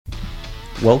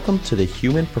Welcome to the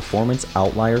Human Performance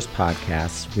Outliers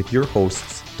podcast with your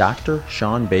hosts, Dr.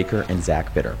 Sean Baker and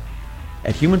Zach Bitter.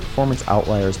 At Human Performance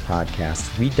Outliers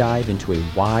podcast, we dive into a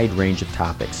wide range of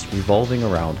topics revolving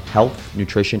around health,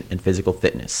 nutrition, and physical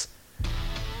fitness.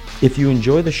 If you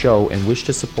enjoy the show and wish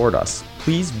to support us,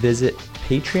 please visit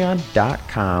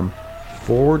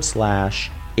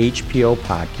patreon.com/HPO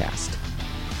podcast.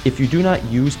 If you do not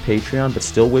use Patreon but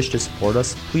still wish to support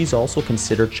us, please also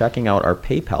consider checking out our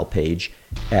PayPal page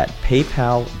at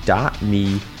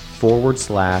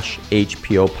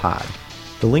paypal.me/HPO pod.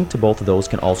 The link to both of those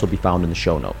can also be found in the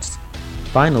show notes.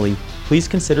 Finally, please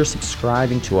consider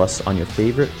subscribing to us on your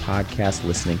favorite podcast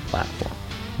listening platform.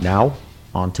 Now,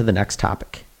 on to the next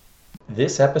topic.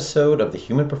 This episode of the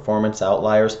Human Performance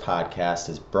Outliers podcast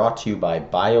is brought to you by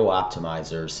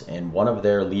BioOptimizers and one of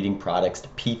their leading products, the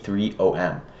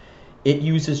P3OM. It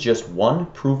uses just one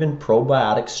proven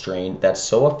probiotic strain that's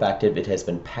so effective it has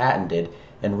been patented,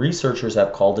 and researchers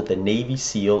have called it the Navy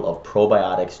SEAL of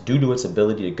probiotics due to its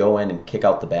ability to go in and kick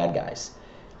out the bad guys.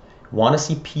 Want to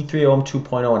see P3OM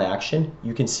 2.0 in action?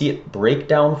 You can see it break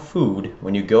down food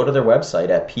when you go to their website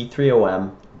at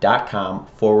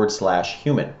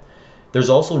p3om.com/human. There's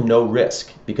also no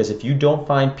risk, because if you don't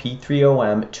find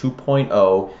P3OM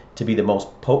 2.0 to be the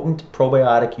most potent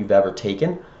probiotic you've ever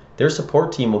taken, their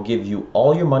support team will give you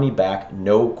all your money back,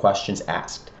 no questions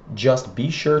asked. Just be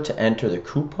sure to enter the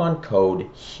coupon code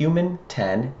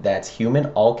HUMAN10, that's human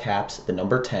all caps, the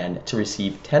number 10, to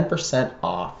receive 10%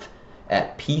 off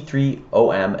at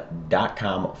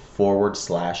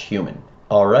p3om.com/human.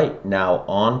 All right, now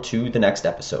on to the next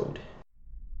episode.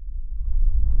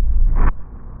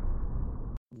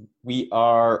 We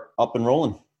are up and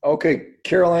rolling. Okay,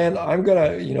 Carol Ann, I'm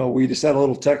going to, we just had a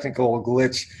little technical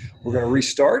glitch. We're going to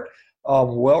restart.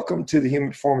 Welcome to the Human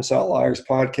Performance Outliers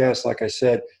podcast. Like I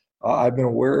said, I've been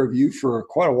aware of you for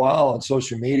quite a while on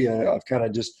social media. I've kind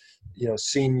of just,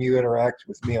 seen you interact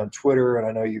with me on Twitter, and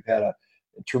I know you've had a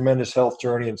tremendous health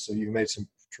journey, and so you've made some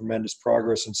tremendous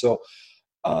progress. And so,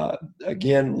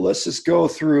 again, let's just go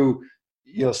through,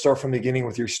 start from the beginning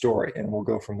with your story, and we'll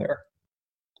go from there.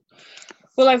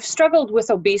 Well, I've struggled with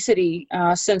obesity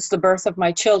since the birth of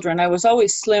my children. I was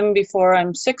always slim before.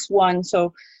 I'm 6'1",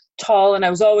 so tall, and I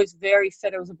was always very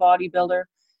fit. I was a bodybuilder.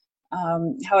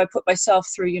 How I put myself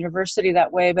through university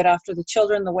that way, but after the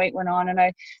children, the weight went on, and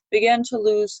I began to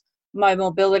lose my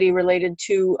mobility related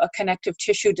to a connective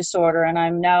tissue disorder, and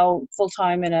I'm now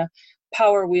full-time in a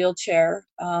power wheelchair.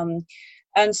 And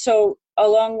so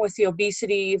along with the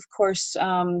obesity, of course,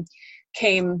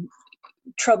 came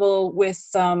trouble with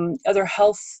other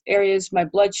health areas, my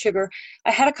blood sugar.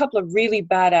 I had a couple of really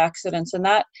bad accidents, and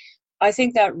I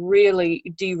think that really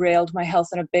derailed my health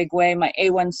in a big way. My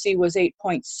A1C was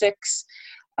 8.6.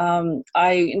 In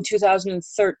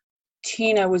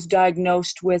 2013, I was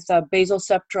diagnosed with basal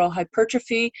septal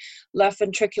hypertrophy, left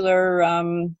ventricular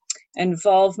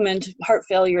involvement, heart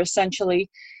failure essentially.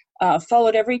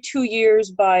 Followed every 2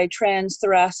 years by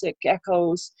transthoracic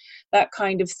echoes, that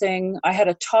kind of thing. I had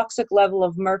a toxic level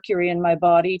of mercury in my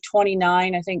body,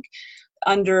 29. I think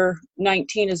under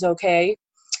 19 is okay.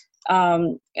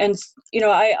 And,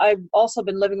 I've also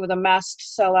been living with a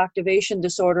mast cell activation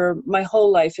disorder my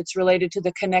whole life. It's related to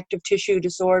the connective tissue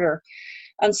disorder.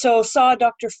 And so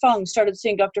started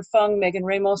seeing Dr. Fung, Megan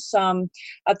Ramos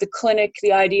at the clinic,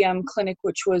 the IDM clinic,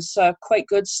 which was quite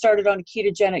good. Started on a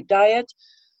ketogenic diet.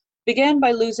 Began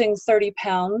by losing 30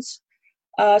 pounds,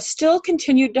 still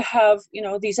continued to have,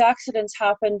 these accidents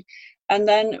happened. And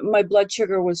then my blood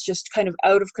sugar was just kind of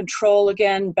out of control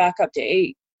again, back up to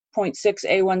 8.6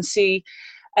 A1C.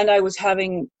 And I was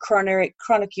having chronic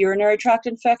urinary tract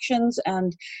infections.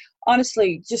 And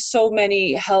honestly, just so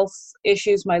many health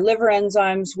issues. My liver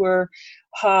enzymes were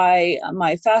high.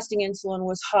 My fasting insulin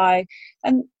was high.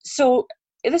 And so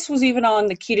this was even on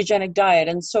the ketogenic diet.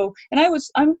 And so,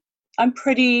 I'm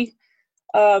pretty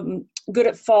good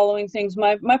at following things.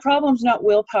 My problem's not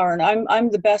willpower, and I'm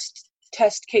the best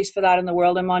test case for that in the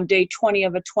world. I'm on day 20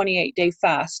 of a 28-day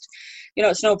fast.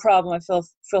 It's no problem. I feel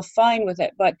fine with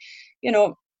it. But,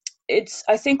 I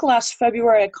think last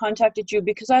February I contacted you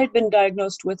because I had been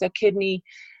diagnosed with a kidney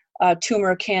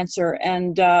tumor cancer,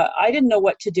 and I didn't know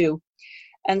what to do.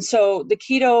 And so the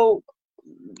keto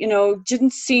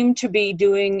didn't seem to be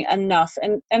doing enough.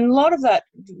 And a lot of that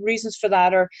reasons for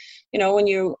that are, when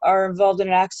you are involved in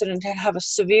an accident and have a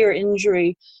severe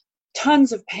injury,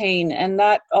 tons of pain. And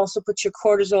that also puts your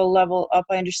cortisol level up,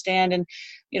 I understand, and,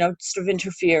 sort of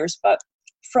interferes. But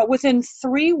within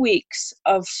 3 weeks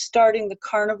of starting the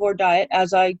carnivore diet,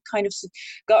 as I kind of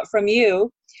got from you,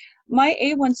 my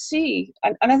A1C,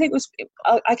 and I think it was,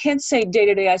 I can't say day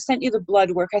to day, I sent you the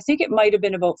blood work. I think it might have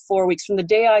been about 4 weeks from the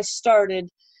day I started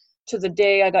to the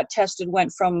day I got tested,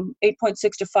 went from 8.6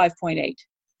 to 5.8,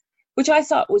 which I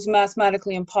thought was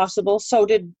mathematically impossible. So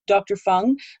did Dr.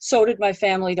 Fung, so did my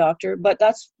family doctor, but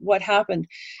that's what happened.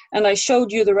 And I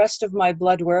showed you the rest of my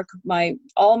blood work.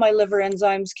 All my liver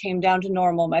enzymes came down to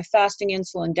normal, my fasting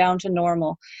insulin down to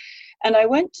normal. And I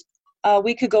went a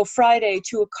week ago Friday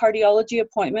to a cardiology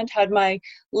appointment, had my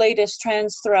latest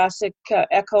transthoracic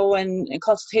echo and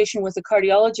consultation with a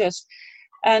cardiologist.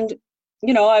 And,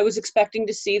 I was expecting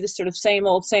to see the sort of same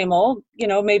old,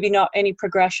 maybe not any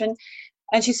progression.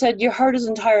 And she said, your heart is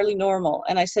entirely normal.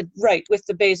 And I said, right, with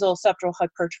the basal septal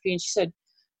hypertrophy. And she said,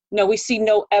 no, we see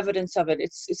no evidence of it.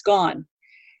 It's gone.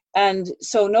 And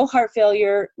so no heart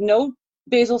failure, no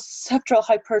basal septal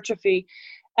hypertrophy.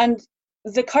 And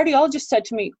the cardiologist said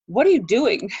to me, what are you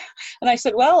doing? And I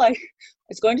said, well,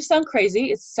 it's going to sound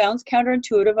crazy. It sounds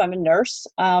counterintuitive. I'm a nurse.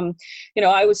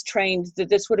 I was trained that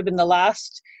this would have been the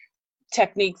last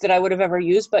technique that I would have ever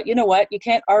used, but you know what? You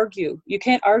can't argue. You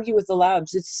can't argue with the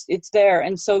labs. It's there.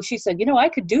 And so she said, I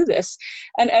could do this.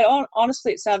 And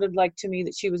honestly, it sounded like to me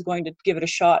that she was going to give it a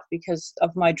shot because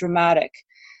of my dramatic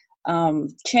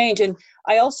change. And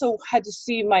I also had to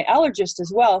see my allergist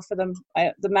as well for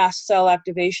the mast cell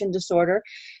activation disorder,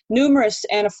 numerous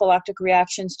anaphylactic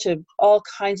reactions to all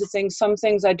kinds of things. Some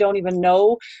things I don't even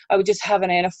know. I would just have an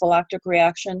anaphylactic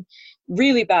reaction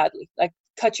really badly, like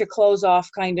cut your clothes off,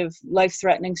 kind of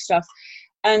life-threatening stuff.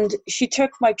 And she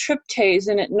took my tryptase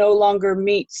and it no longer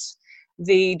meets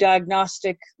the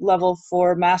diagnostic level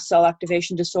for mast cell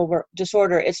activation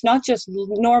disorder. It's not just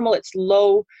normal, it's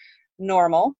low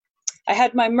normal. I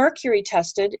had my mercury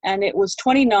tested and it was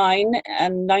 29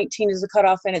 and 19 is the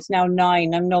cutoff, and it's now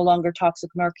 9. I'm no longer toxic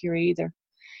mercury either.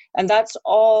 And that's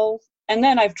all. And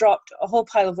then I've dropped a whole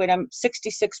pile of weight. I'm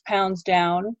 66 pounds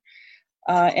down.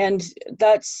 And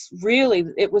that's really,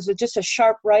 it was just a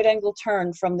sharp right angle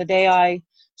turn from the day I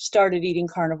started eating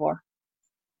carnivore.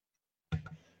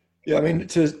 Yeah, I mean,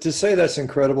 to say that's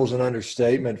incredible is an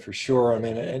understatement for sure. I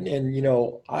mean,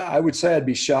 and I would say I'd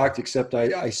be shocked, except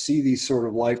I see these sort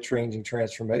of life-changing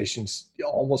transformations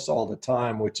almost all the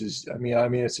time, which is, I mean,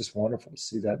 it's just wonderful to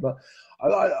see that. But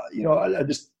I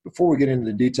just, before we get into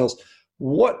the details,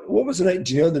 what was the name?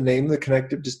 Do you know the name of the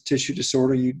connective tissue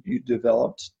disorder you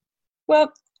developed?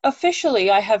 Well, officially,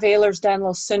 I have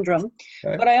Ehlers-Danlos syndrome,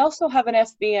 okay, but I also have an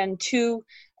FBN2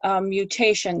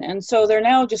 mutation. And so they're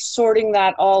now just sorting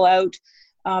that all out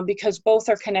because both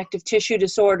are connective tissue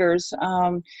disorders.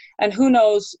 And who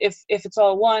knows if it's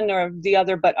all one or the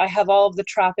other, but I have all of the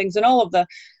trappings and all of the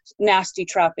nasty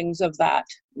trappings of that.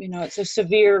 It's a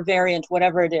severe variant,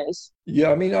 whatever it is.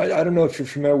 Yeah, I mean, I don't know if you're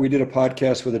familiar. We did a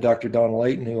podcast with a Dr. Don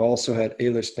Layton, who also had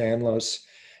Ehlers-Danlos.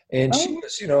 And she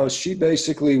was, she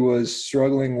basically was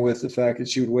struggling with the fact that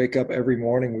she would wake up every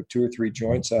morning with 2 or 3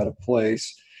 joints out of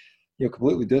place,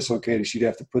 completely dislocated. She'd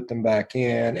have to put them back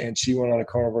in. And she went on a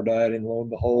carnivore diet, and lo and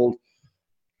behold,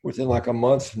 within like a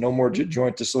month, no more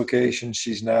joint dislocation.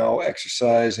 She's now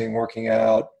exercising, working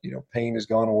out, pain has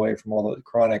gone away from all the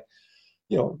chronic,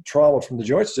 trauma from the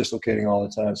joints dislocating all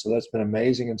the time. So that's been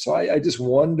amazing. And so I just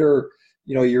wonder,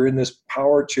 you're in this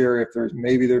power chair. If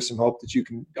there's some hope that you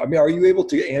can, I mean, are you able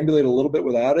to ambulate a little bit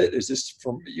without it? Is this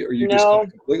are you just kind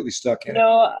of completely stuck in it?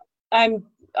 No,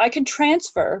 I can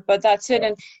transfer, but that's it.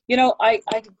 And,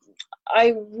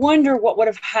 I wonder what would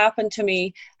have happened to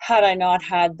me had I not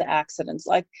had the accidents.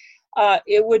 Like,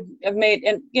 it would have made,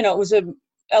 and, it was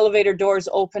elevator doors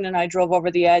open and I drove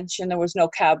over the edge and there was no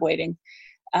cab waiting.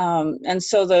 And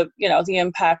so the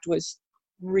impact was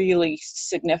really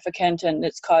significant, and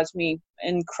it's caused me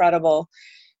incredible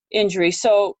injury.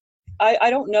 So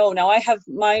I don't know. Now I have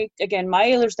my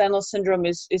Ehlers-Danlos syndrome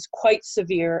is quite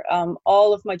severe.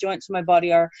 All of my joints in my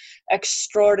body are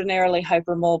extraordinarily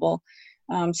hypermobile.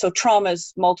 So trauma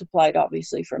is multiplied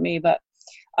obviously for me, but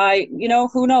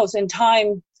who knows, in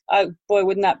time, boy,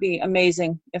 wouldn't that be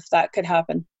amazing if that could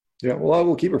happen? Yeah. Well, I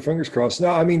will keep our fingers crossed.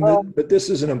 Now, I mean, but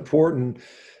this is an important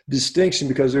distinction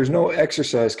because there's no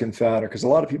exercise confounder, because a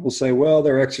lot of people say, well,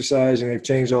 they're exercising, they've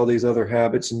changed all these other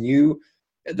habits, and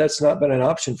that's not been an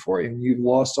option for you. And you've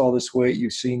lost all this weight.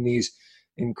 You've seen these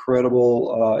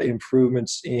incredible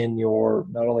improvements in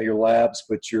not only your labs,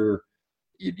 but your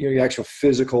actual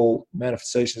physical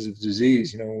manifestations of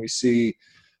disease. When we see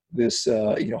this,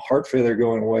 heart failure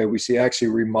going away, we see actually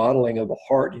remodeling of the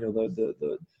heart,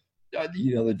 the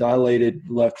dilated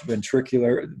left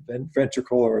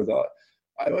ventricle, or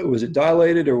was it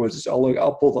dilated, or was it?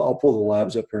 I'll pull the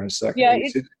labs up here in a second. Yeah,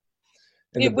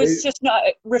 And it was just not,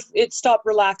 it stopped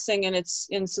relaxing and it's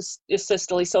in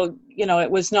systole. So,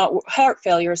 it was not heart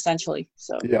failure essentially.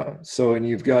 So, yeah. So, and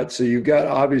you've got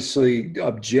obviously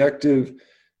objective,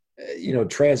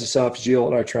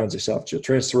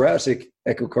 transthoracic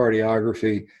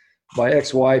echocardiography. My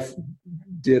ex-wife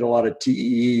did a lot of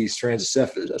TEEs,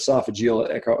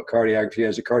 transesophageal echocardiography,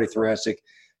 as a cardiothoracic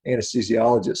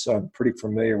anesthesiologist. So I'm pretty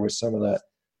familiar with some of that,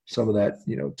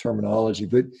 terminology.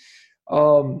 But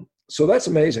so that's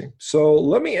amazing. So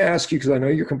let me ask you, because I know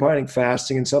you're combining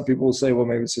fasting, and some people will say, well,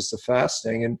 maybe it's just the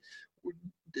fasting. And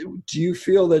do you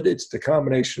feel that it's the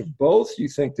combination of both? You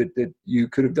think that you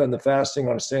could have done the fasting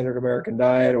on a standard American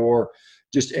diet or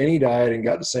just any diet and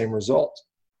got the same result?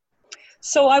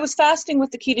 So I was fasting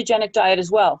with the ketogenic diet as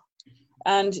well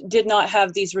and did not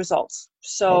have these results.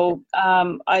 So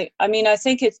I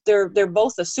think they're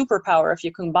both a superpower if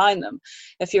you combine them,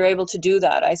 if you're able to do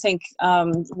that. I think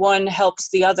one helps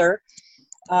the other.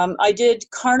 I did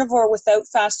carnivore without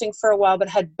fasting for a while, but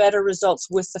had better results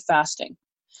with the fasting.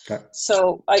 Okay.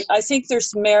 So I think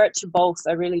there's merit to both.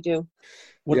 I really do.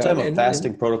 What type of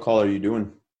fasting protocol are you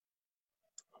doing?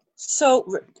 So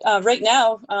right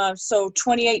now,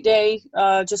 28-day,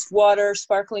 just water,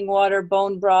 sparkling water,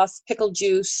 bone broth, pickle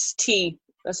juice, tea,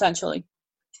 essentially.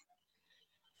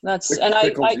 That's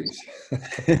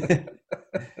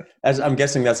As I'm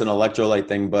guessing that's an electrolyte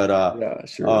thing, but yeah,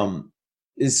 sure.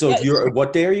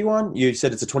 What day are you on? You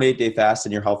said it's a 28-day fast,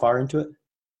 and you're how far into it?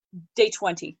 Day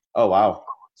 20. Oh wow,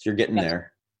 so you're getting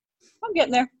there. I'm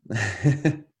getting there.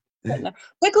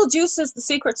 Pickle juice is the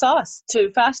secret sauce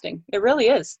to fasting. It really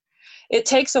is. It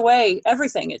takes away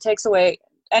everything. It takes away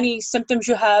any symptoms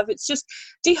you have. It's just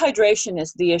dehydration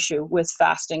is the issue with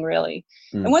fasting, really.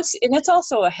 And it's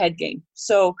also a head game.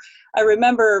 So I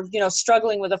remember,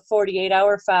 struggling with a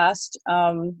 48-hour fast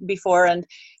before, and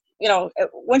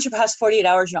once you pass 48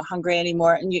 hours, you're not hungry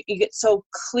anymore, and you get so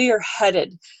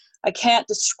clear-headed. I can't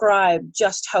describe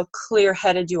just how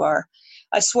clear-headed you are.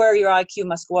 I swear your IQ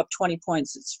must go up 20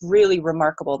 points. It's really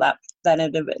remarkable, that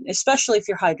end of it, especially if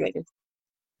you're hydrated.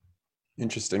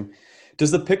 Interesting.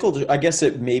 Does the pickle, I guess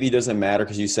it maybe doesn't matter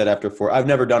because you said after 4, I've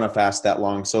never done a fast that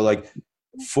long. So like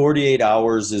 48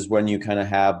 hours is when you kind of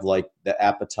have like the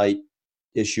appetite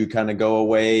issue kind of go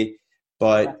away.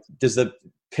 But does the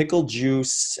pickle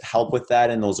juice help with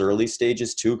that in those early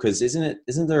stages too? Because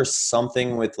isn't there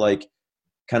something with like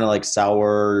kind of like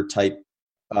sour type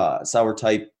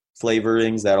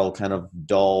flavorings that'll kind of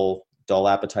dull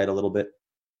appetite a little bit?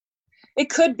 It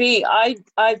could be.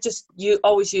 I've just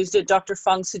always used it. Dr.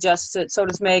 Fung suggests it. So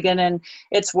does Megan, and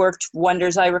it's worked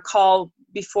wonders. I recall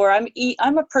before, I'm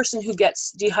a person who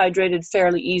gets dehydrated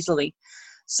fairly easily,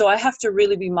 so I have to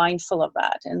really be mindful of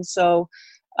that. And so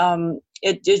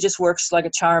it just works like a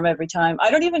charm every time.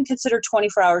 I don't even consider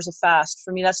 24 hours a fast.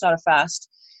 For me, that's not a fast.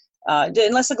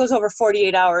 Unless it goes over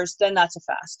 48 hours, then that's a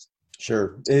fast.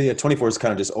 Sure. Yeah, 24 is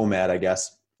kind of just OMAD, I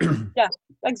guess. Yeah,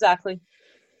 exactly.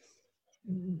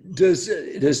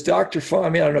 Does Dr. Fung, I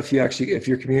mean, I don't know if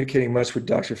you're communicating much with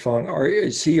Dr. Fung,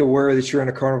 is he aware that you're on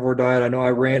a carnivore diet? I know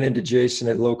I ran into Jason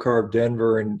at Low Carb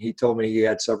Denver, and he told me he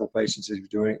had several patients that he was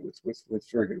doing it with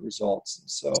very good results. And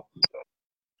so,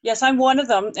 yes, I'm one of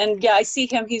them. And yeah, I see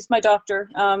him. He's my doctor.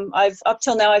 Up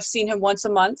till now, I've seen him once a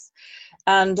month.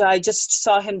 And I just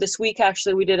saw him this week,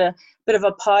 actually. We did a bit of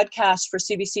a podcast for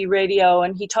CBC Radio,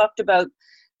 and he talked about,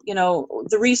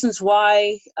 the reasons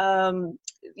why,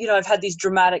 I've had these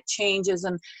dramatic changes.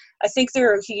 And I think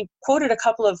he quoted a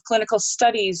couple of clinical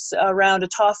studies around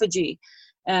autophagy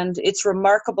and its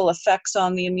remarkable effects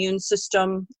on the immune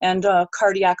system and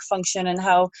cardiac function, and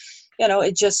how,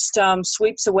 it just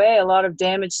sweeps away a lot of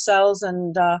damaged cells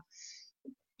and,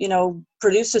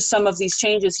 produces some of these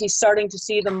changes. He's starting to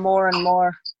see them more and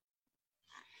more.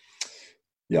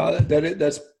 Yeah,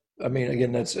 that's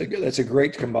a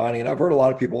great combining. And I've heard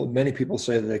many people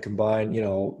say that they combine,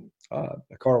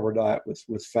 a carnivore diet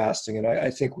with fasting. And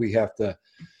I think we have to,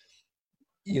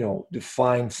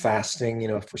 define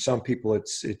fasting. For some people,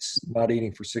 it's not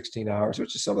eating for 16 hours,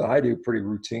 which is something I do pretty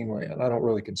routinely. And I don't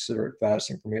really consider it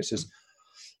fasting. For me, it's just,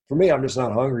 for me, I'm just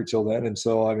not hungry till then. And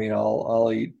so,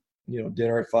 I'll eat,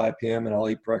 dinner at 5 p.m. and I'll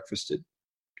eat breakfast at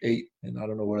 8. And I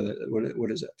don't know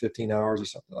what is that, 15 hours or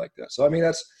something like that. So,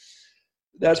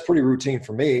 that's pretty routine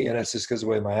for me. And that's just because of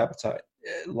the way my appetite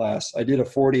lasts. I did a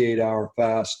 48-hour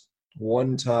fast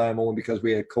one time only because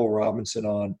we had Cole Robinson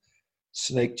on,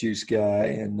 snake juice guy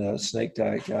and snake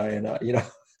diet guy. And,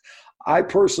 I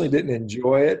personally didn't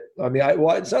enjoy it.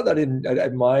 It's not that I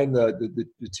didn't mind the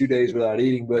 2 days without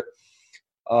eating, but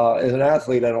as an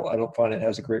athlete, I don't find it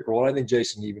has a great role. And I think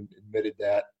Jason even admitted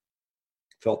that,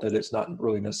 felt that it's not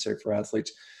really necessary for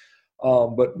athletes.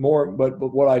 But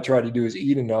what I tried to do is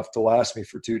eat enough to last me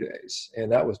for 2 days.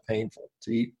 And that was painful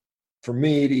to eat. For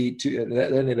me to eat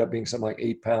that ended up being something like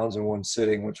 8 pounds in one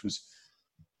sitting, which was,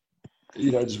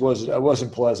 I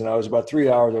wasn't pleasant. I was about 3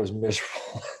 hours. I was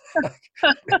miserable.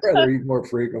 I'd rather eat more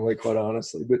frequently, quite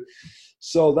honestly. But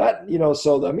so that,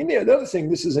 the other thing,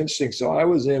 this is interesting. So I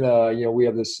was in, we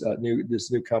have this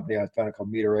new company I found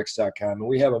called MeterX.com, and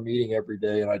we have a meeting every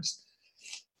day. And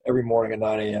every morning at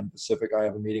 9 a.m. Pacific, I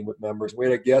have a meeting with members. We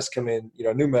had a guest come in,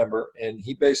 a new member, and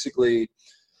he basically,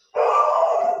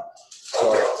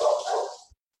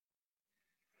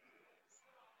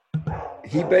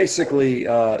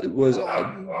 was,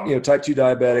 type 2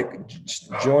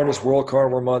 diabetic, joined us World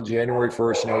Carnivore Month, January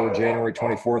 1st. We're January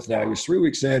 24th now. He was 3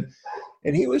 weeks in,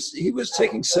 and he was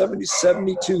taking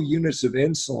 72 units of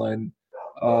insulin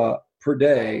per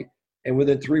day. And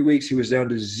within 3 weeks, he was down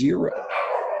to zero.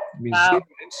 Wow. Zero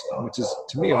insulin, which is,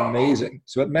 to me, amazing.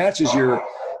 So it matches your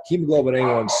hemoglobin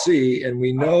A1C. And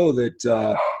we know that,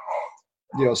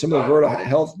 some of the Virta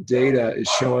Health data is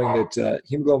showing that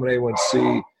hemoglobin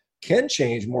A1C can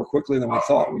change more quickly than we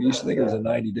thought. We used to think it was a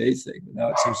 90-day thing, but now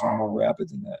it seems to be more rapid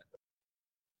than that.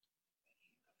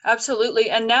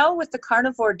 Absolutely. And now with the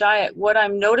carnivore diet, what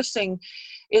I'm noticing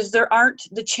is there aren't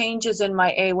the changes in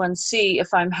my A1C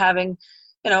if I'm having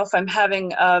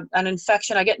an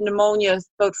infection. I get pneumonia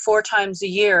about 4 times a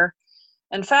year.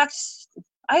 In fact,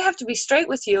 I have to be straight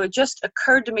with you. It just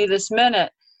occurred to me this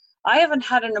minute. I haven't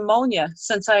had a pneumonia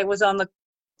since I was on the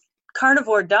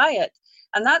carnivore diet.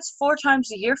 And that's 4 times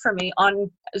a year for me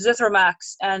on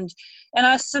Zithromax and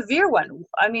a severe one.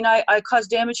 I mean, I caused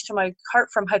damage to my heart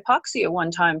from hypoxia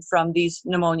one time from these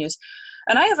pneumonias.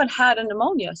 And I haven't had a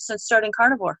pneumonia since starting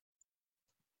carnivore.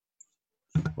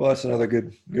 Well, that's another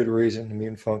good reason,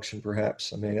 immune function,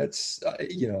 perhaps. I mean, it's,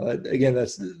 again,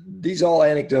 these all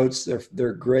anecdotes.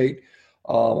 They're great.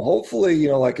 Hopefully,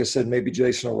 like I said, maybe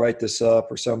Jason will write this up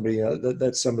or somebody.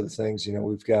 That's some of the things,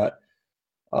 we've got.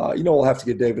 We'll have to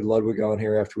get David Ludwig on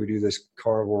here after we do this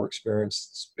carnivore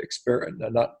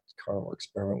not carnivore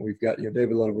experiment. We've got,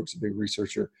 David Ludwig's a big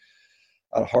researcher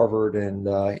out of Harvard, and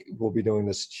we'll be doing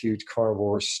this huge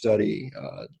carnivore study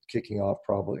kicking off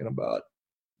probably in about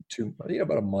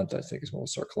about a month, I think, is when we'll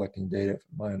start collecting data,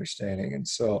 from my understanding. And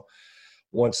so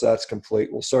once that's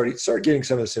complete, we'll start getting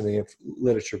some of this in the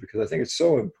literature, because I think it's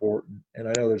so important. And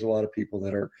I know there's a lot of people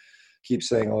that keep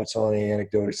saying, oh, it's only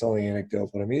anecdote.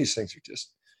 But I mean, these things are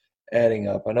just adding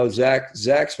up. I know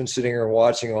Zach's been sitting here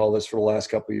watching all this for the last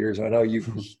couple of years. I know you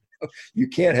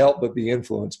can't help but be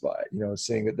influenced by it,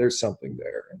 seeing that there's something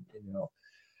there. And,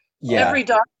 yeah. Every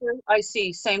doctor I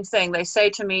see, same thing. They say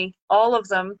to me, all of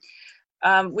them,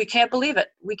 we can't believe it.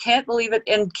 We can't believe it,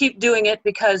 and keep doing it,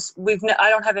 because I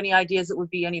don't have any ideas it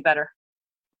would be any better.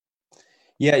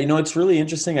 Yeah, it's really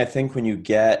interesting, I think, when you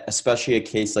get, especially a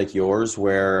case like yours,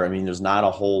 where, I mean, there's not a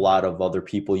whole lot of other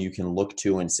people you can look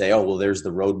to and say, oh, well, there's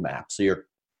the roadmap. So you're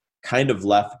kind of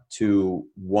left to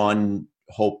one,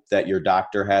 hope that your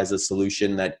doctor has a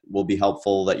solution that will be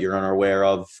helpful that you're unaware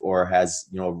of, or has,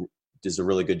 does a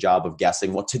really good job of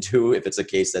guessing what to do if it's a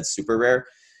case that's super rare.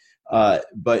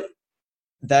 But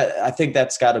that, I think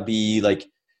that's got to be like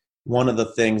one of the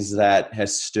things that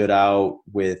has stood out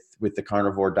with the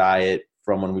carnivore diet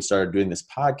from when we started doing this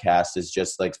podcast, is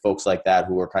just like folks like that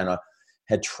who are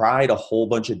had tried a whole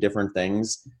bunch of different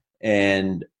things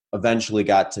and eventually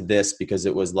got to this because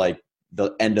it was like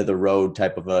the end of the road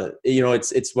type of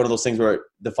it's one of those things where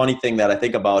the funny thing that I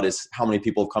think about is how many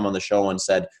people have come on the show and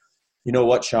said, you know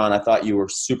what, Sean, I thought you were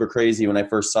super crazy when I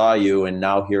first saw you, and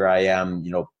now here I am,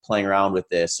 playing around with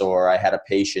this. Or I had a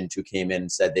patient who came in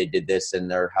and said they did this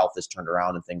and their health has turned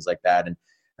around and things like that. And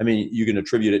I mean, you can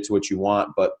attribute it to what you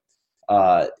want, but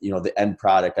the end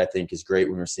product, I think, is great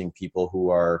when we're seeing people who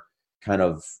are kind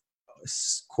of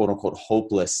quote unquote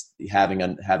hopeless having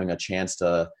a chance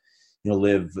to,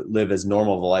 live as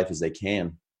normal of a life as they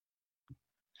can.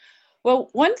 Well,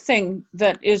 one thing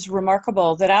that is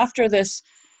remarkable, that after this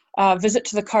visit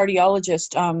to the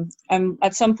cardiologist, I'm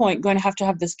at some point going to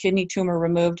have this kidney tumor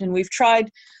removed, and we've tried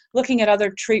looking at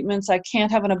other treatments. I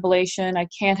can't have an ablation. I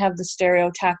can't have the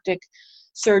stereotactic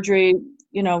surgery,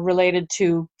 related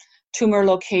to tumor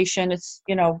location. It's,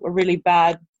 a really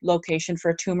bad location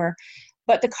for a tumor.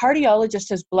 But the cardiologist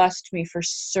has blessed me for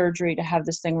surgery to have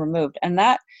this thing removed. And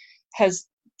that has,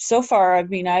 so far, I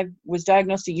mean, I was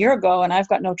diagnosed a year ago and I've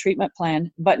got no treatment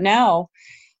plan. But now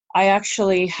I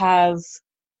actually have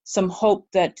some hope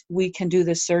that we can do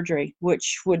this surgery,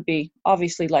 which would be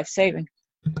obviously life-saving.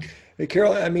 Hey,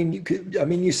 Carol,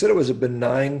 you said it was a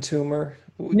benign tumor.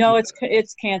 No, it's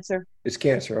cancer. It's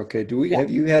cancer. Okay. Have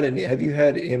you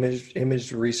had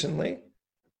imaged recently?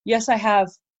 Yes, I have.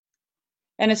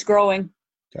 and it's growing.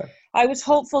 Okay. I was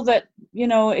hopeful that,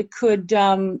 it could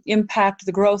impact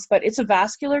the growth, but it's a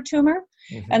vascular tumor.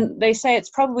 Mm-hmm. And they say it's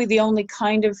probably the only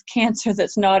kind of cancer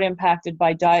that's not impacted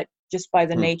by diet, just by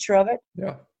the nature of it.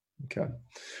 Yeah. Okay.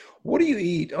 What do you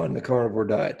eat on the carnivore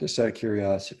diet? Just out of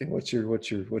curiosity, what's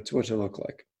it look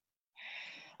like?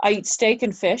 I eat steak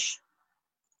and fish.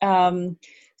 I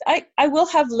will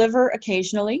have liver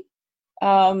occasionally,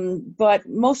 but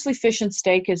mostly fish and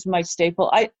steak is my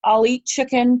staple. I'll eat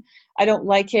chicken. I don't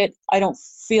like it. I don't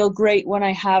feel great when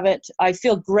I have it. I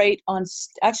feel great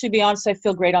actually, to be honest, I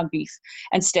feel great on beef,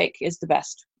 and steak is the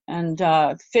best. And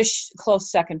fish,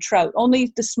 close second. Trout,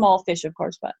 only the small fish, of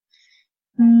course, but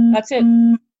that's it.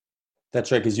 That's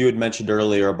right, because you had mentioned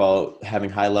earlier about having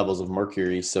high levels of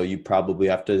mercury, so you probably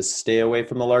have to stay away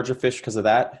from the larger fish because of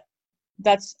that.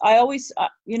 I always,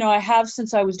 I have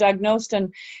since I was diagnosed,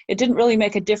 and it didn't really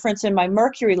make a difference in my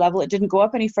mercury level. It didn't go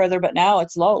up any further, but now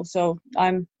it's low, so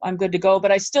I'm good to go.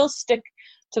 But I still stick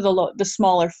to the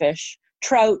smaller fish,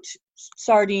 trout,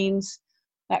 sardines,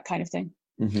 that kind of thing.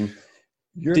 Mm-hmm.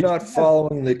 You're not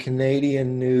following the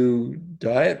Canadian new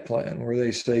diet plan where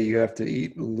they say you have to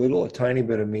eat a tiny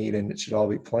bit of meat and it should all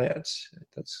be plants.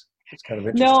 That's kind of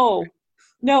interesting.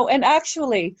 No, and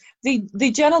actually,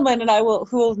 the gentleman, and who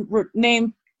will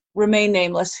remain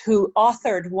nameless, who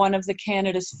authored one of the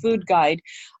Canada's food guide,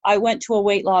 I went to a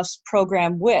weight loss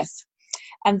program with,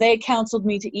 and they counseled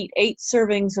me to eat 8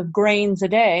 servings of grains a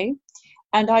day,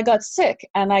 and I got sick,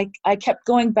 and I kept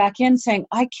going back in saying,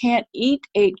 I can't eat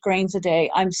 8 grains a day.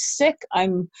 I'm sick.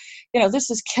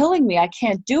 This is killing me. I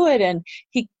can't do it. And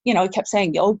he kept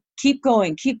saying, oh, keep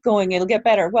going. It'll get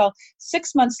better. Well,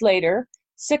 6 months later,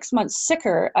 6 months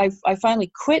sicker, I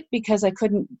finally quit because I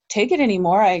couldn't take it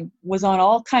anymore. I was on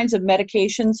all kinds of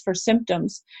medications for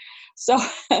symptoms. So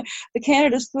the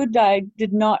Canada's food diet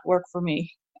did not work for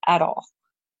me at all.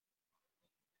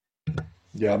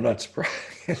 Yeah, I'm not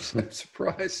surprised. I'm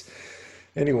surprised.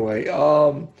 Anyway,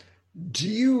 do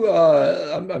you?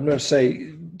 I'm going to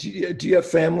say, do you have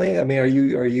family? I mean,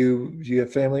 do you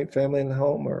have family in the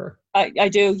home, or? I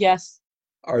do, yes.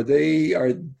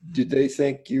 Did they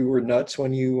think you were nuts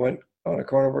when you went on a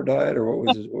carnivore diet, or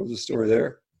what was the story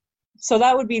there? So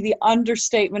that would be the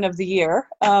understatement of the year.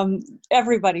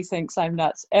 Everybody thinks I'm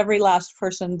nuts. Every last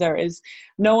person. There is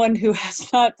no one who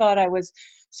has not thought I was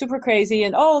super crazy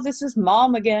and, oh, this is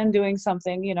mom again doing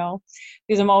something,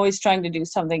 because I'm always trying to do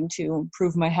something to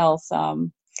improve my health.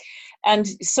 And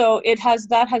so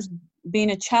that has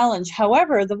been a challenge.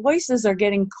 However, the voices are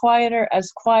getting quieter and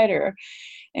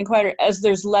quieter as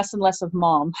there's less and less of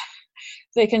mom.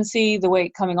 They can see the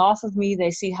weight coming off of me.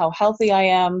 They see how healthy I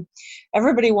am.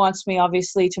 Everybody wants me,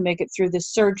 obviously, to make it through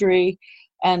this surgery,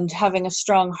 and having a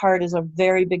strong heart is a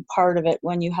very big part of it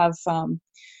when you have,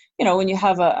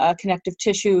 a connective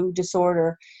tissue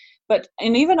disorder.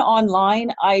 And even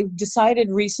online, I decided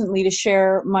recently to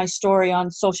share my story on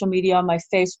social media, on my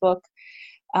Facebook.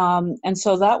 And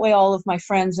so that way all of my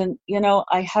friends, and,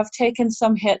 I have taken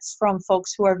some hits from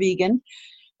folks who are vegan.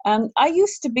 I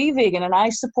used to be vegan, and I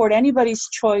support anybody's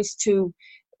choice to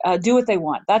do what they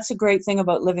want. That's a great thing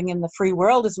about living in the free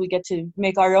world, is we get to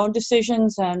make our own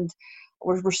decisions and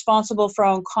we're responsible for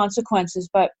our own consequences.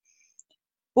 But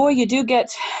boy, you do get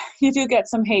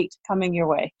some hate coming your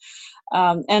way.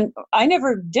 And I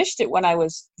never dished it when I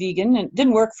was vegan, and it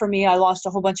didn't work for me. I lost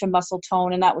a whole bunch of muscle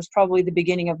tone, and that was probably the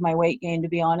beginning of my weight gain, to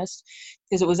be honest,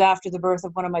 because it was after the birth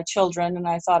of one of my children, and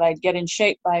I thought I'd get in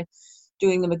shape by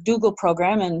doing the McDougall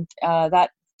program, and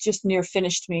that just near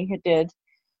finished me. It did.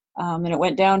 And it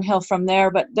went downhill from there.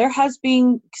 But there has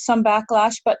been some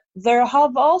backlash, but there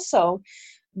have also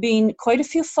been quite a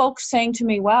few folks saying to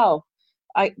me, wow,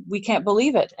 we can't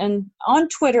believe it. And on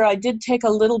Twitter, I did take a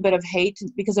little bit of hate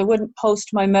because I wouldn't post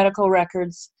my medical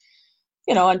records,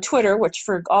 on Twitter, which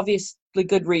for obviously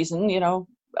good reason,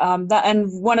 that, and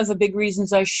one of the big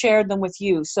reasons I shared them with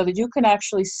you so that you can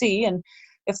actually see, and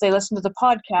if they listen to the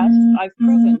podcast, I've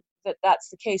proven that that's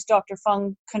the case. Dr.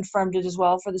 Fung confirmed it as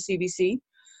well for the CBC.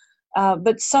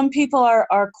 But some people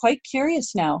are quite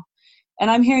curious now.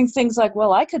 And I'm hearing things like,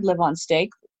 well, I could live on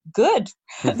steak. Good.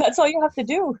 That's all you have to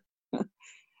do.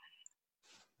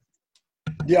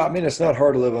 Yeah, I mean, it's not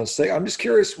hard to live on steak. I'm just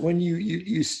curious, when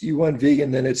you went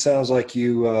vegan, then it sounds like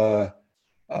you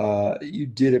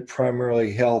did it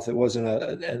primarily health. It wasn't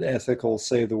an ethical,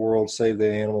 save the world, save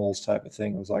the animals type of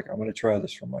thing. It was like, I'm going to try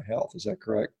this for my health. Is that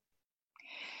correct?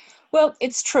 Well,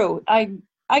 it's true.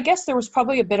 I guess there was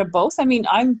probably a bit of both. I mean,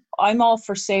 I'm all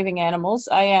for saving animals.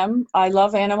 I am. I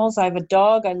love animals. I have a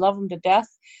dog. I love them to death.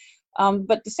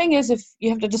 But the thing is, if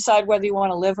you have to decide whether you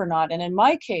want to live or not, and in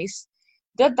my case,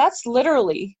 that's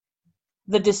literally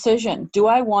the decision, do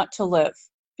I want to live?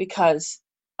 Because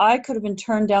I could have been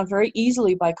turned down very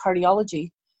easily by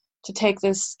cardiology to take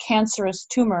this cancerous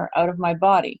tumor out of my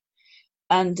body.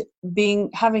 And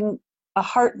having a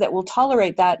heart that will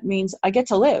tolerate that means I get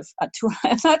to live.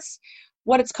 And that's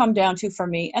what it's come down to for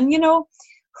me. And,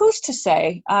 who's to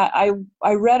say? I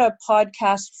read a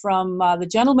podcast from the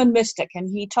Gentleman Mystic, and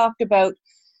he talked about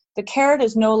the carrot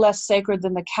is no less sacred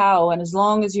than the cow. And as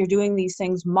long as you're doing these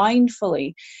things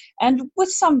mindfully and with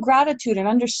some gratitude and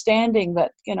understanding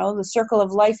that, the circle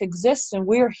of life exists and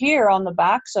we're here on the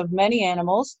backs of many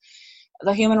animals,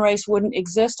 the human race wouldn't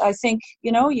exist. I think,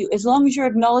 as long as you're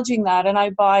acknowledging that, and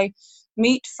I buy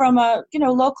meat from a,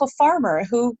 local farmer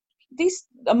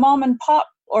a mom and pop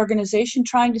organization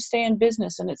trying to stay in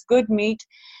business, and it's good meat.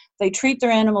 They treat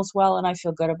their animals well, and I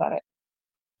feel good about it.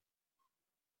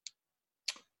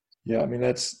 Yeah, I mean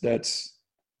that's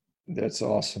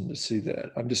awesome to see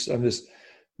that. I'm just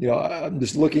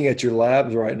looking at your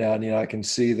labs right now, and I can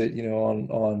see that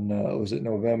on was it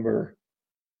November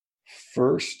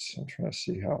 1st? I'm trying to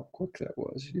see how quick that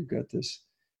was. You've got this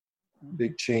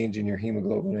big change in your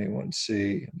hemoglobin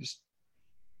A1C,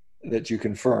 that you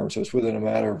confirmed. So it's within a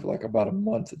matter of like about a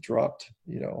month. It dropped,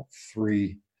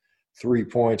 3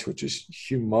 points, which is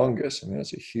humongous. I mean,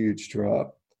 that's a huge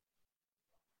drop.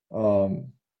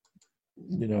 I'm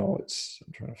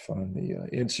trying to find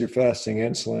your fasting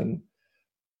insulin.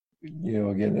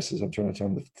 Again, I'm trying to tell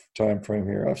the time frame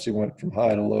here. Obviously went from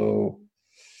high to low.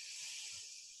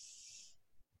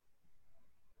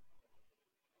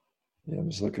 Yeah, I'm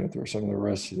just looking at some of the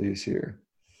rest of these here.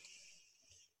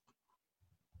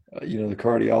 The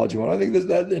cardiology one. I think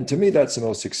that, and to me, that's the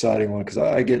most exciting one because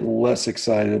I get less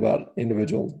excited about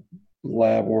individual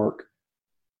lab work,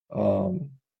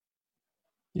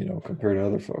 compared to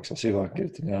other folks. I'll see if I can get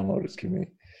it to download. It's give me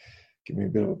a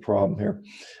bit of a problem here.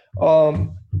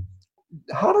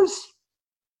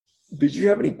 Did you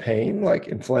have any pain, like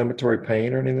inflammatory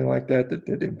pain or anything like that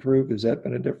improved? Has that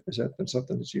been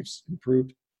something that you've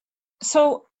improved?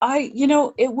 So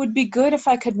it would be good if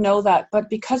I could know that, but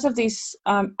because of these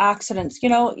accidents,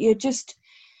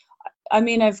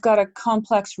 I've got a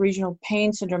complex regional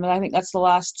pain syndrome, and I think that's the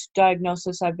last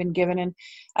diagnosis I've been given. And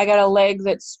I got a leg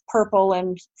that's purple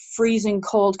and freezing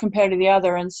cold compared to the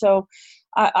other. And so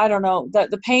I don't know,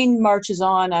 the pain marches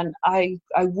on, and I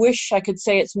wish I could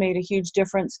say it's made a huge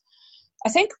difference. I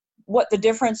think what the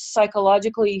difference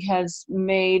psychologically has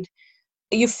made,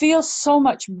 you feel so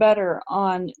much better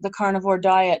on the carnivore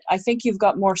diet. I think you've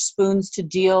got more spoons to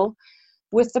deal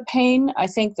with the pain. I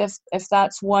think that if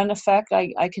that's one effect,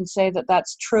 I can say that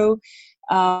that's true.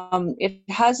 It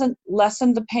hasn't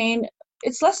lessened the pain.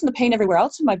 It's lessened the pain everywhere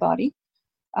else in my body.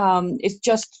 It's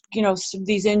just,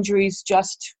 these injuries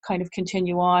just kind of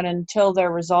continue on until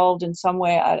they're resolved in some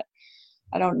way. I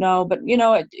don't know, but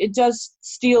it does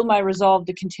steel my resolve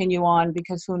to continue on,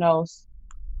 because who knows?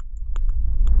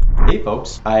 Hey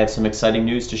folks, I have some exciting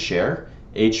news to share.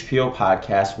 HPO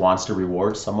Podcast wants to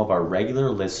reward some of our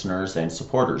regular listeners and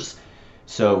supporters.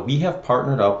 So we have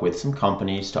partnered up with some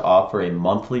companies to offer a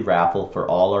monthly raffle for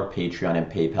all our Patreon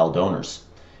and PayPal donors.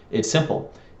 It's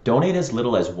simple. Donate as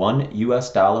little as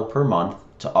 $1 per month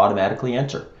to automatically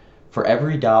enter. For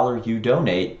every dollar you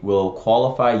donate, we'll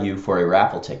qualify you for a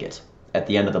raffle ticket. At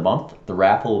the end of the month, the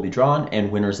raffle will be drawn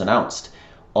and winners announced.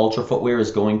 Ultra Footwear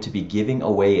is going to be giving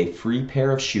away a free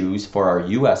pair of shoes for our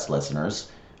US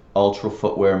listeners. Ultra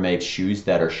Footwear makes shoes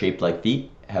that are shaped like feet,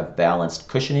 have balanced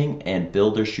cushioning, and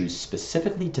build their shoes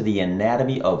specifically to the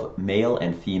anatomy of male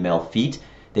and female feet.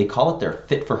 They call it their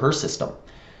Fit for Her system.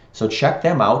 So check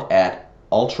them out at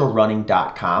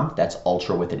ultrarunning.com. That's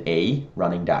ultra with an A,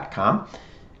 running.com.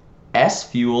 S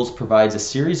Fuels provides a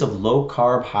series of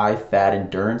low-carb, high-fat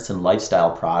endurance and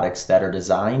lifestyle products that are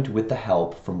designed with the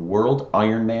help from World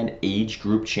Ironman Age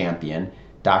Group Champion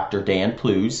Dr. Dan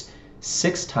Plews,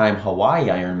 6-time Hawaii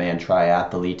Ironman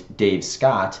triathlete Dave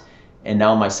Scott, and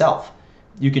now myself.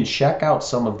 You can check out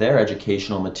some of their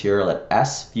educational material at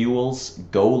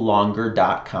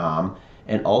sfuelsgolonger.com,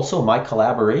 and also my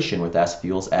collaboration with S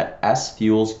Fuels at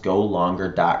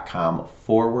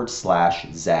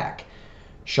sfuelsgolonger.com/Zach.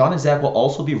 Sean and Zach will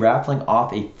also be raffling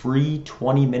off a free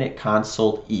 20-minute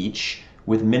consult each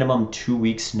with minimum 2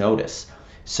 weeks notice.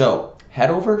 So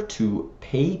head over to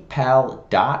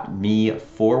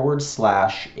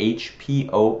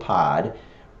paypal.me/HPO pod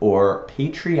or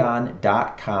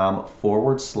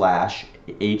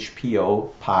patreon.com/HPO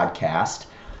podcast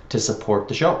to support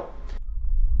the show.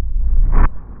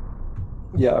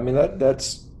 Yeah, I mean,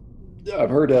 that's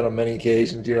I've heard that on many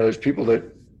occasions. There's people that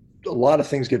a lot of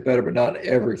things get better, but not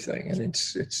everything. And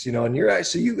it's and you're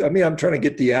actually, I'm trying to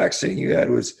get the accent you had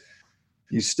was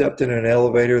you stepped in an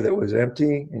elevator that was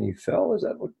empty and you fell? Is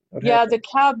that what Yeah, happened? the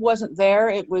cab wasn't there.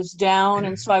 It was down.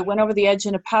 And so I went over the edge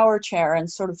in a power chair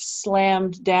and sort of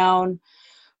slammed down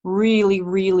really,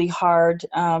 really hard,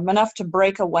 enough to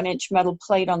break a 1-inch metal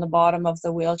plate on the bottom of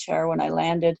the wheelchair when I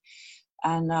landed.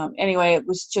 And anyway, it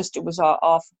was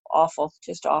awful,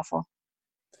 just awful.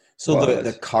 So Well,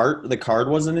 the card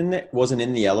wasn't in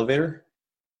the elevator?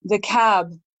 The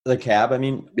cab. The cab, I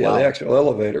mean, yeah, wow. the actual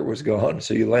elevator was gone.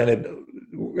 So you landed.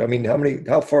 I mean,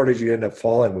 how far did you end up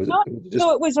falling? Was it just?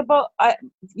 So it was about,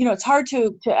 it's hard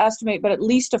to estimate, but at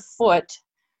least a foot.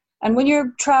 And when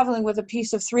you're traveling with a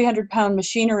piece of 300-pound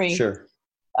machinery, Sure.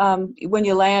 when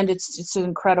you land, it's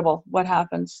incredible what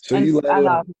happens. So you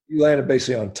landed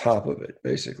basically on top of it.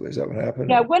 Basically, is that what happened?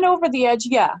 Yeah, went over the edge.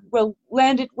 Yeah,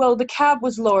 landed. Well, the cab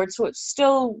was lowered, so it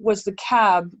still was the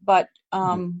cab, but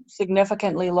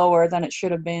significantly lower than it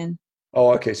should have been.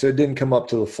 Oh, okay. So it didn't come up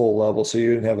to the full level. So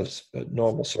you didn't have a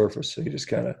normal surface. So you just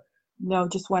kind of. No,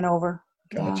 just went over.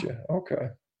 Gotcha. Yeah. Okay.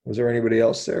 Was there anybody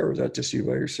else there, or was that just you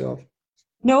by yourself?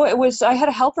 No, I had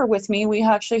a helper with me. We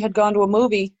actually had gone to a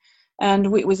movie, and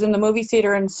it was in the movie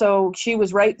theater, and so she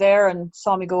was right there and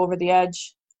saw me go over the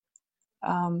edge.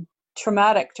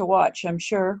 Traumatic to watch, I'm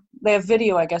sure. They have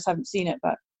video, I guess. I haven't seen it,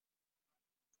 but.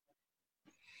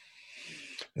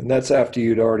 And that's after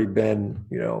you'd already been,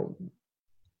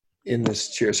 in this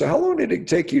chair. So how long did it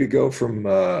take you to go from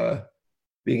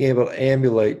being able to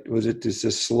ambulate? Was it just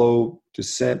a slow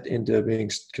descent into being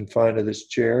confined to this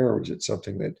chair, or was it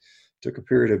something that took a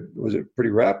period of, was it pretty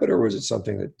rapid, or was it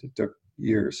something that took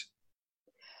years?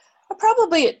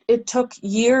 Probably it took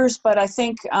years, but I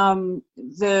think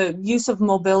the use of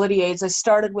mobility aids, I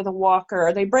started with a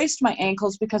walker. They braced my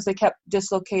ankles because they kept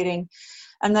dislocating.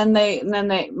 And then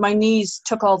my knees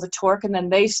took all the torque, and then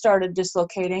they started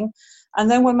dislocating. And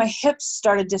then when my hips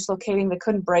started dislocating, they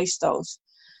couldn't brace those.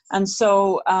 And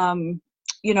so,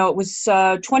 it was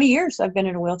 20 years I've been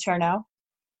in a wheelchair now.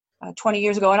 20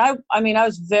 years ago. And I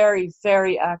was very,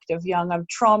 very active young. I'm a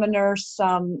trauma nurse,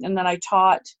 and then I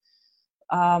taught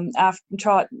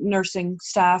nursing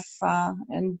staff,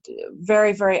 and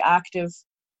very, very active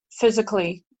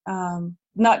physically.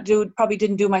 Probably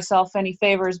didn't do myself any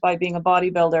favors by being a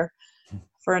bodybuilder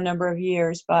for a number of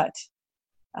years, but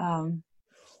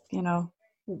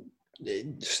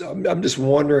So I'm just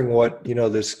wondering what,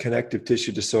 this connective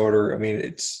tissue disorder, I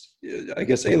mean, I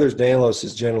guess Ehlers-Danlos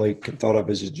is generally thought of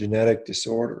as a genetic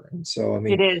disorder. And so, I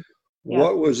mean, it is. Yeah.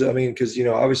 What was, because,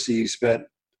 obviously you spent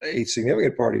a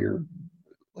significant part of your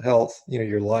health,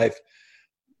 your life,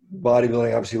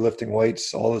 bodybuilding, obviously lifting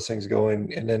weights, all those things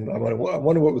going. And then I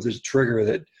wonder what was the trigger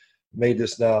that made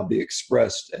this now be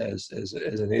expressed as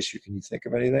an issue. Can you think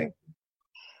of anything?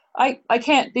 I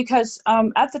can't, because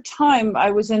at the time I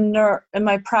was in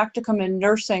my practicum in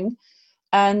nursing,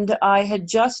 and I had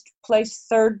just placed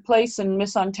third place in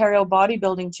Miss Ontario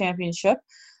Bodybuilding Championship,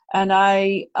 and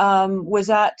I was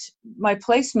at my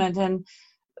placement, and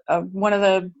one of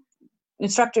the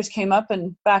instructors came up,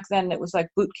 and back then it was like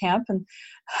boot camp, and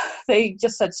they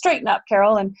just said, "Straighten up,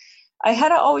 Carol." And I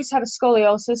always had a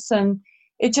scoliosis, and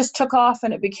it just took off,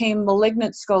 and it became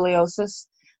malignant scoliosis.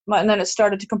 And then it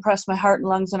started to compress my heart and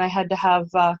lungs, and I had to have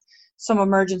some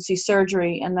emergency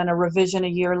surgery, and then a revision a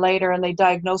year later, and they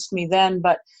diagnosed me then.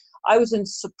 But I was in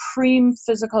supreme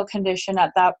physical condition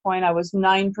at that point. I was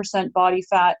 9% body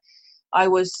fat. I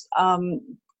was,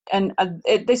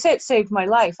 they say it saved my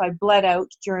life. I bled out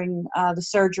during the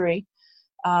surgery,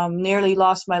 nearly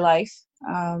lost my life.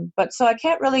 But so I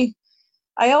can't really,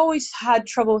 I always had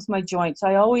trouble with my joints.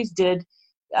 I always did.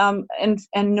 And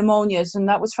pneumonias, and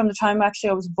that was from the time actually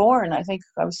I was born. I think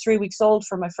I was 3 weeks old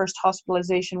for my first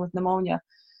hospitalization with pneumonia.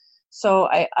 So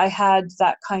I had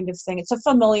that kind of thing. It's a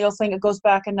familial thing. It goes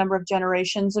back a number of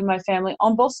generations in my family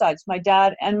on both sides. My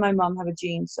dad and my mom have a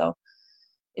gene, so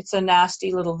it's a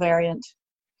nasty little variant.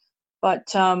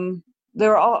 But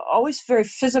they're always very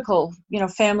physical,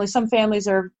 families. Some families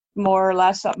are more or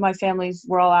less. My families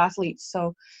were all athletes,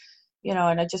 so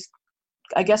and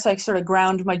I guess I sort of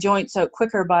ground my joints out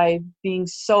quicker by being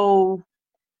so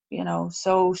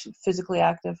so physically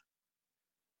active.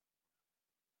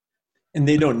 And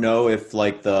they don't know if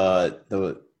like I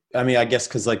guess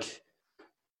because like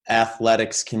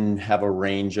athletics can have a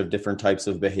range of different types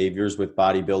of behaviors, with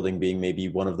bodybuilding being maybe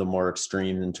one of the more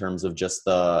extreme in terms of just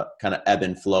the kind of ebb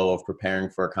and flow of preparing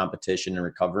for a competition and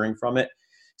recovering from it.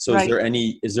 So right.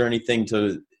 Is there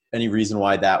any reason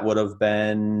why that would have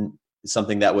been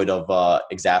something that would have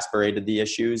exacerbated the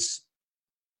issues?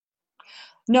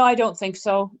 No, I don't think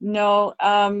so. No,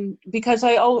 because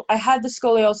I had the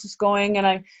scoliosis going, and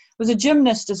I was a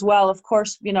gymnast as well. Of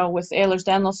course, with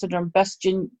Ehlers-Danlos syndrome, best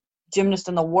gymnast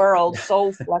in the world,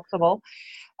 so flexible.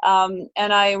 And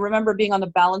I remember being on the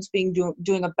balance beam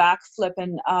doing a backflip,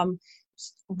 and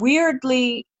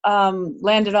weirdly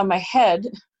landed on my head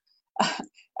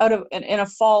in a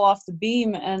fall off the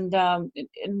beam, and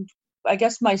I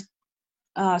guess my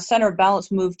center of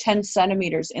balance moved 10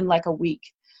 centimeters in like a week.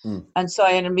 And so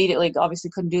I immediately obviously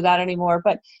couldn't do that anymore.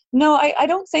 But no, I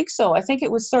don't think so. I think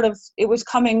it was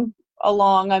coming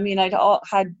along. I mean, I'd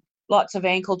had lots of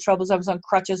ankle troubles. I was on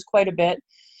crutches quite a bit,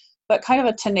 but kind of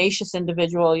a tenacious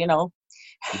individual, you know.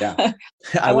 Yeah,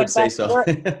 I would say so.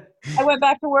 I went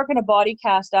back to work in a body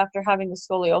cast after having the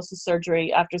scoliosis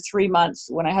surgery after 3 months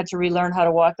when I had to relearn how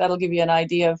to walk. That'll give you an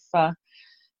idea of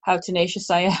how tenacious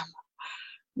I am.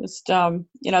 Just,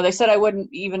 you know, they said I would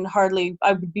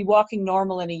be walking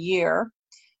normal in a year.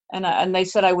 And they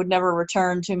said I would never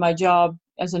return to my job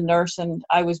as a nurse, and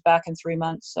I was back in 3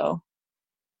 months. So,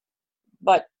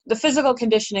 but the physical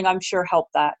conditioning, I'm sure,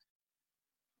 helped that.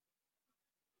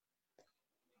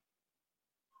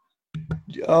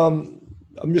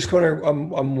 I'm just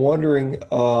I'm wondering,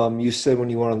 you said when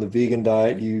you went on the vegan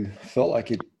diet, you felt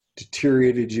like it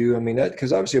deteriorated you. I mean,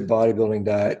 because obviously a bodybuilding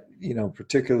diet, you know,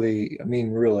 particularly, I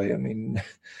mean, really, I mean,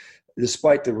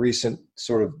 despite the recent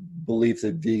sort of belief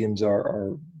that vegans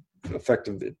are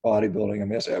effective at bodybuilding, I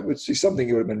mean, I would see something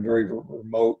that would have been very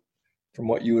remote from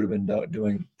what you would have been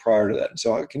doing prior to that.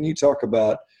 So can you talk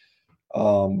about,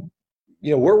 you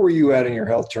know, where were you at in your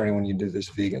health journey when you did this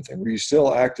vegan thing? Were you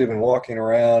still active and walking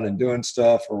around and doing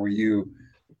stuff, or were you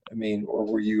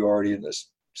already in this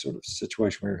sort of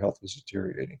situation where your health was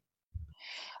deteriorating?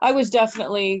 I was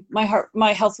definitely,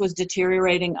 my health was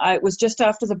deteriorating. It was just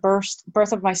after the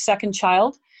birth of my second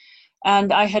child,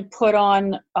 and I had put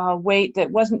on weight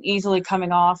that wasn't easily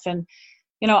coming off. And,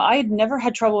 you know, I had never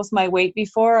had trouble with my weight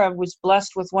before. I was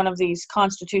blessed with one of these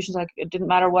constitutions. Like, it didn't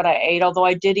matter what I ate, although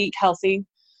I did eat healthy.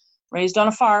 Raised on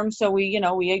a farm, so we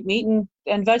ate meat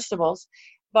and vegetables.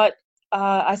 But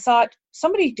I thought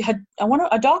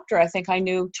a doctor I think I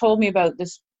knew told me about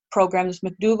this program, this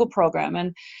McDougall program,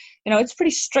 and you know, it's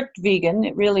pretty strict vegan,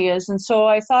 it really is. And so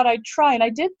I thought I'd try, and I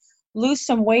did lose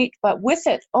some weight, but with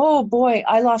it, oh boy,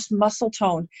 I lost muscle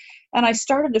tone, and I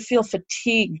started to feel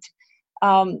fatigued.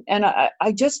 And I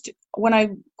just, when I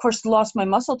of course lost my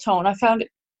muscle tone, I found it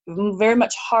very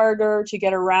much harder to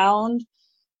get around.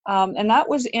 And that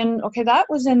was in about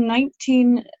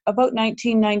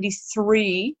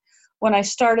 1993 when I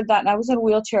started that, and I was in a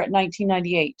wheelchair at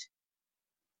 1998.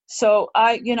 So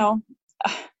I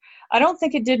don't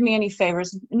think it did me any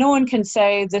favors. No one can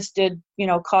say this did,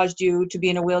 caused you to be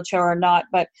in a wheelchair or not,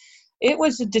 but it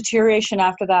was a deterioration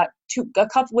after that.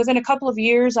 Within a couple of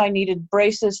years, I needed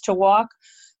braces to walk.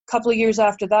 A couple of years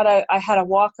after that, I had a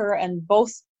walker, and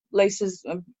both legs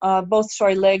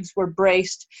were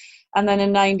braced. And then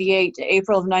in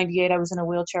April of 98, I was in a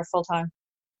wheelchair full time.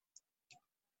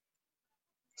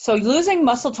 So losing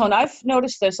muscle tone, I've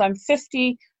noticed this. I'm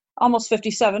 50, almost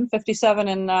 57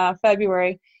 in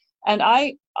February. And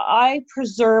I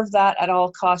preserve that at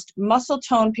all cost. Muscle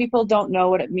tone, people don't know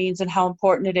what it means and how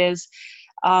important it is.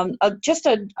 Just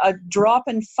a drop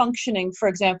in functioning, for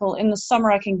example, in the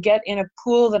summer I can get in a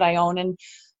pool that I own and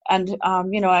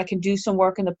I can do some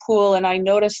work in the pool. And I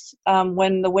notice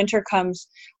when the winter comes,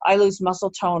 I lose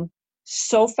muscle tone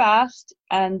so fast,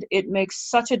 and it makes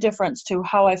such a difference to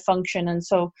how I function. And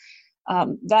so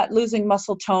that losing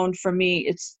muscle tone for me,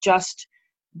 it's just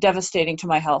devastating to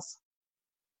my health.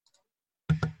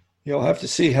 You'll have to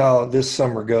see how this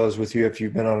summer goes with you if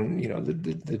you've been on,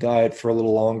 the diet for a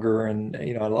little longer. And,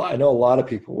 I know a lot of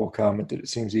people will comment that it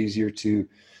seems easier to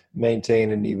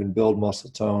maintain and even build muscle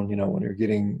tone, when you're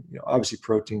getting, obviously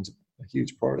protein's a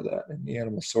huge part of that, and the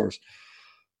animal source.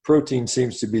 Protein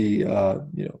seems to be,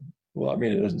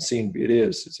 it doesn't seem to be, it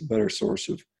is. It's a better source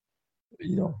of,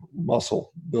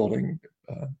 muscle building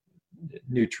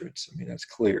nutrients. I mean, that's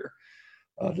clear.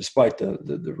 Despite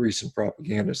the recent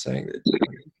propaganda saying that you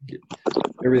can get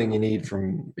everything you need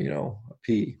from, a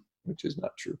pea, which is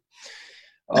not true.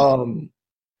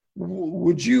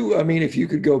 Would you, if you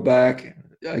could go back,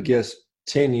 I guess,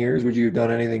 10 years, would you have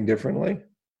done anything differently?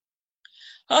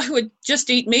 I would just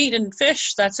eat meat and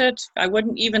fish. That's it. I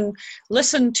wouldn't even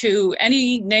listen to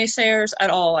any naysayers at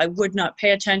all. I would not pay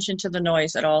attention to the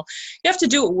noise at all. You have to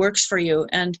do what works for you.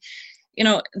 And,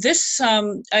 this,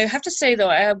 I have to say, though,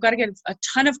 I've got to give a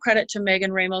ton of credit to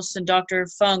Megan Ramos and Dr.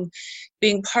 Fung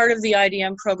being part of the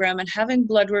IDM program and having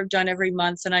blood work done every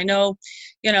month. And I know,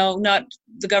 not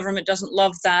the government doesn't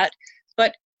love that,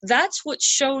 but that's what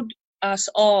showed us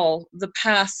all the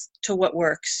path to what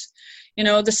works.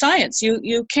 the science.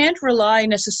 You can't rely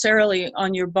necessarily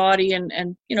on your body,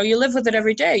 and you live with it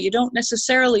every day. You don't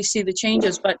necessarily see the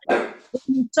changes, but when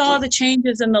we saw the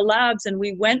changes in the labs and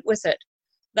we went with it,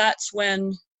 that's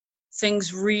when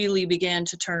things really began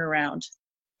to turn around.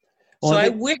 Well,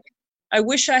 so I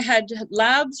wish I had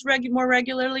labs more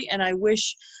regularly, and I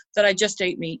wish that I just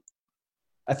ate meat.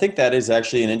 I think that is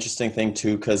actually an interesting thing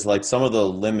too, because like some of the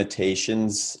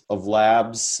limitations of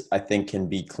labs, I think can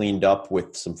be cleaned up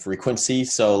with some frequency.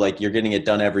 So like you're getting it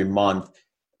done every month,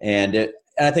 and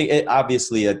I think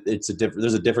obviously there's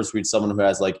a difference between someone who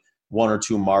has like one or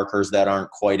two markers that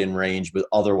aren't quite in range, but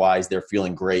otherwise they're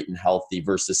feeling great and healthy,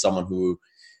 versus someone who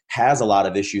has a lot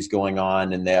of issues going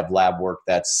on and they have lab work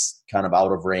that's kind of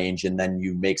out of range, and then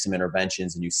you make some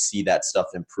interventions and you see that stuff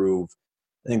improve.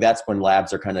 I think that's when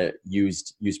labs are kind of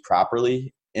used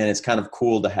properly. And it's kind of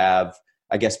cool to have,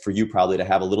 I guess for you probably, to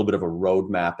have a little bit of a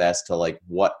roadmap as to like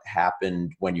what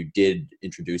happened when you did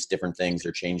introduce different things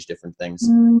or change different things.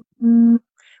 Mm-hmm.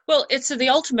 Well, it's the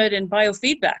ultimate in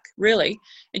biofeedback, really.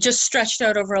 It just stretched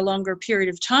out over a longer period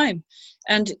of time.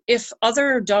 And if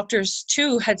other doctors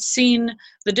too had seen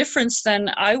the difference, then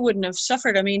I wouldn't have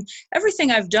suffered. I mean, everything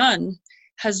I've done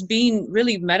has been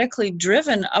really medically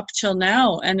driven up till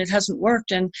now, and it hasn't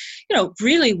worked. And,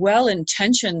 really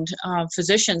well-intentioned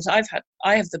physicians. I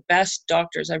have the best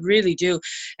doctors, I really do.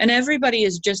 And everybody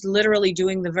is just literally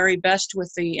doing the very best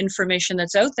with the information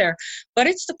that's out there. But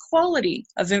it's the quality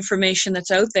of information that's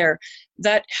out there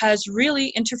that has really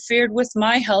interfered with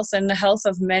my health and the health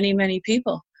of many, many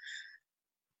people.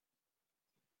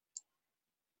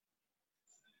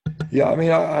 Yeah, I mean,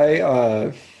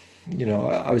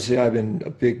 obviously I've been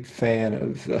a big fan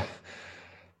of,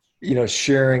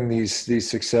 sharing these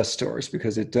success stories,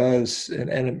 because it does.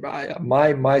 And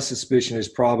my suspicion is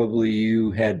probably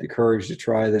you had the courage to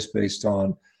try this based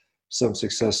on some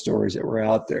success stories that were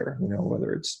out there,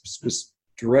 whether it's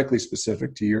directly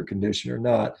specific to your condition or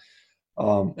not.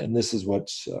 And this is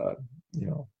what's,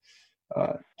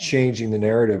 changing the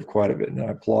narrative quite a bit. And I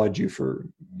applaud you for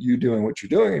you doing what you're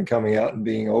doing and coming out and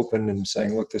being open and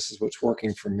saying, look, this is what's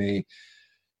working for me,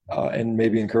 and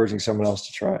maybe encouraging someone else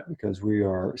to try it, because we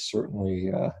are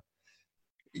certainly,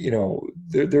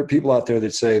 there are people out there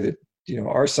that say that,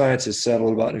 our science is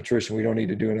settled about nutrition. We don't need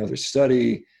to do another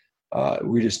study.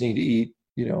 We just need to eat,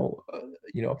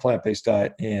 a plant-based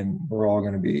diet, and we're all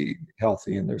going to be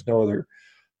healthy. And there's no other,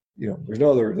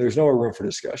 there's no room for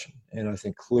discussion. And I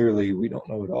think clearly we don't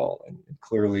know it all. And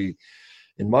clearly,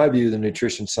 in my view, the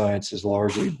nutrition science has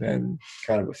largely been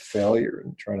kind of a failure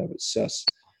in trying to assess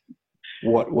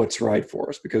what's right for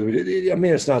us, because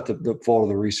it's not the fault of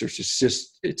the research.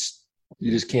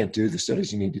 You just can't do the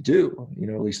studies you need to do,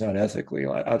 at least not ethically,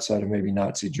 outside of maybe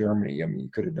Nazi Germany. I mean, you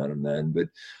could have done them then, but,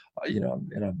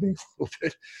 and I'm being a little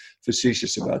bit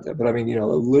facetious about that. But I mean,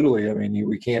 literally,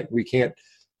 we can't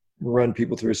run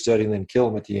people through a study and then kill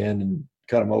them at the end and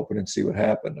cut them open and see what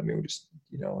happened. I mean, we just,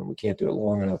 and we can't do it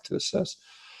long enough to assess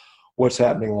what's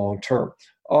happening long term.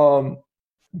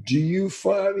 Do you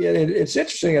find, it's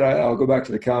interesting, and I'll go back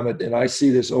to the comment, and I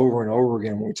see this over and over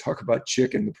again when we talk about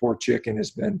chicken. The poor chicken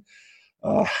has been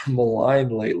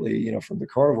maligned lately, from the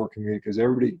carnivore community, because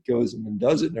everybody goes and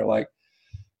does it, and they're like,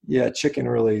 yeah, chicken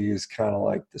really is kind of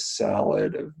like the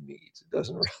salad of meats.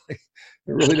 It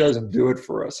really doesn't do it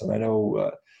for us. And I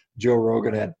know Joe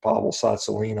Rogan had Pavel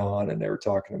Tsatsouline on, and they were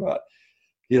talking about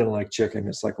he doesn't like chicken.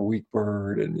 It's like a weak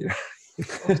bird, and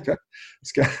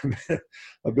it's got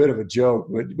a bit of a joke.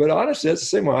 But honestly, that's the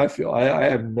same way I feel. I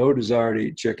have no desire to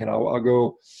eat chicken. I'll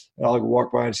go and I'll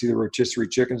walk by and see the rotisserie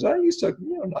chickens. I used to,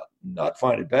 not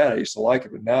find it bad. I used to like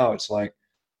it, but now it's like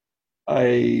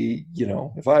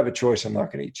if I have a choice, I'm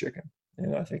not going to eat chicken.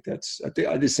 And I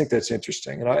just think that's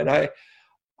interesting. And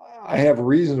I have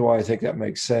reasons why I think that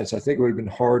makes sense. I think it would have been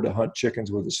hard to hunt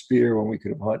chickens with a spear when we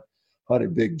could have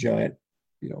hunted big, giant,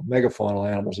 megafaunal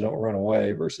animals that don't run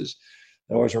away, versus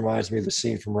it always reminds me of the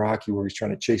scene from Rocky where he's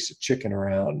trying to chase a chicken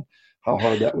around, how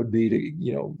hard that would be to,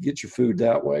 get your food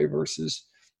that way versus,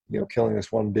 killing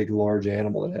this one big, large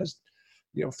animal that has,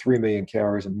 3 million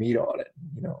calories of meat on it,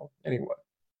 anyway.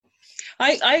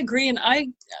 I agree. And I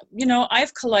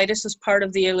have colitis as part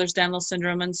of the Ehlers-Danlos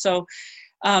syndrome. And so,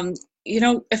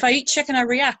 if I eat chicken, I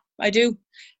react. I do.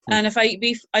 And if I eat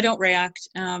beef, I don't react.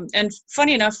 And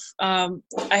funny enough,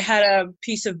 I had a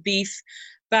piece of beef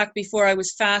back before I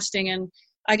was fasting, and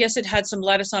I guess it had some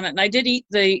lettuce on it. And I did eat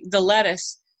the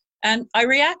lettuce, and I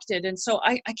reacted. And so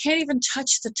I can't even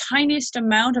touch the tiniest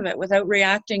amount of it without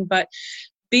reacting. But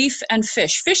beef and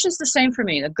fish. Fish is the same for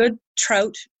me. A good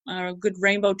trout, a good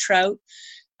rainbow trout,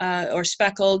 or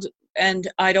speckled, and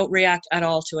I don't react at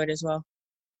all to it as well.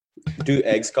 Do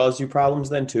eggs cause you problems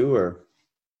then too, or?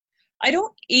 I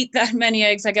don't eat that many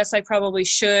eggs. I guess I probably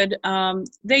should. I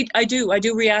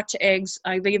do react to eggs.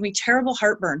 They give me terrible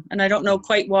heartburn, and I don't know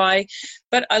quite why.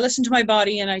 But I listen to my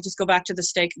body, and I just go back to the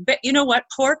steak. But you know what?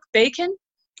 Pork, bacon,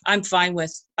 I'm fine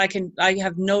with. I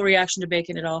have no reaction to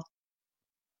bacon at all.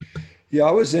 Yeah,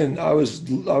 I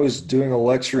was doing a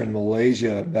lecture in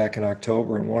Malaysia back in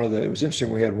October, and it was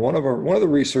interesting. We had one of the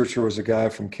researchers was a guy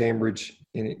from Cambridge,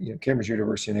 Cambridge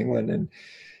University in England, and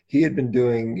he had been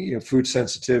doing food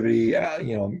sensitivity,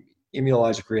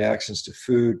 immunologic reactions to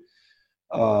food,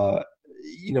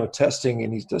 testing,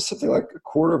 and he does something like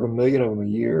 250,000 of them a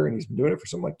year, and he's been doing it for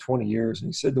something like 20 years. And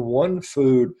he said the one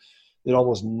food that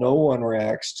almost no one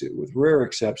reacts to, with rare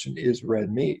exception, is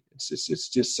red meat. It's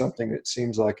just something that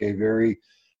seems like a very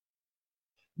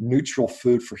neutral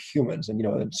food for humans.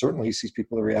 And certainly he sees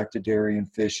people that react to dairy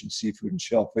and fish and seafood and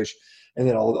shellfish, and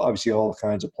then obviously all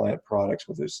kinds of plant products,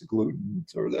 whether it's the gluten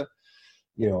or the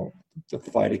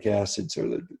phytic acids or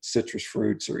the citrus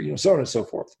fruits or so on and so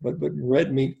forth. But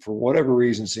red meat, for whatever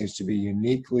reason, seems to be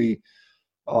uniquely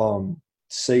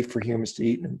safe for humans to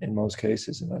eat in most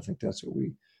cases, and I think that's what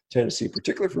we tend to see,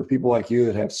 particularly for people like you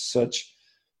that have such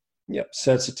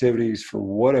sensitivities for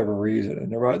whatever reason.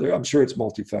 And I'm sure it's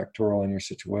multifactorial in your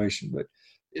situation, but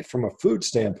from a food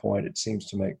standpoint, it seems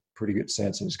to make pretty good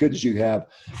sense. And it's good that you have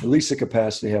at least the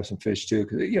capacity to have some fish too,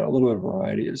 because a little bit of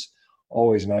variety is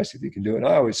always nice if you can do it. And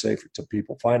I always say to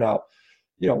people, find out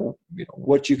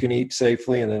what you can eat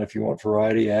safely, and then if you want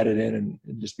variety, add it in and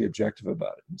just be objective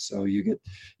about it. And so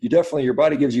your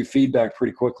body gives you feedback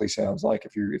pretty quickly, sounds like,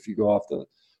 if you go off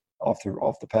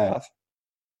the path.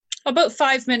 About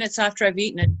 5 minutes after I've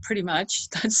eaten it, pretty much.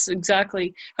 That's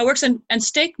exactly how it works. And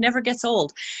steak never gets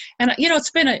old. And it's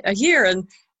been a year, and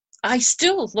I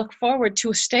still look forward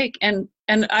to a steak. And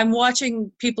I'm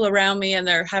watching people around me, and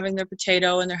they're having their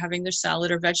potato and they're having their salad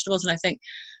or vegetables, and I think,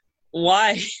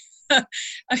 why?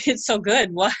 It's so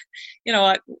good. Why?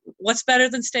 What's better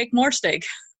than steak? More steak.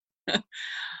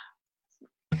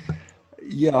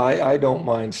 Yeah, I don't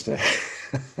mind steak.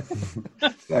 In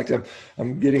fact,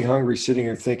 I'm getting hungry sitting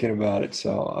here thinking about it.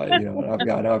 So I've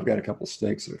got a couple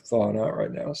steaks that are thawing out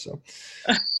right now. So,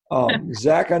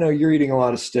 Zach, I know you're eating a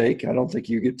lot of steak. I don't think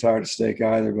you get tired of steak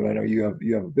either, but I know you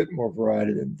have a bit more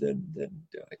variety than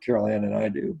Carol Ann and I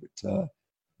do. But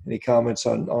any comments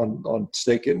on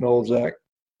steak getting old, Zach?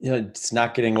 It's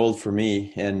not getting old for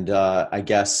me, and I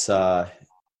guess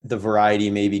the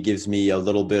variety maybe gives me a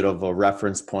little bit of a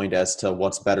reference point as to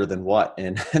what's better than what,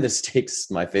 and the steak's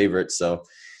my favorite, so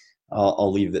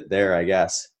I'll leave it there, I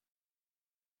guess.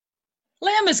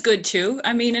 Lamb is good too.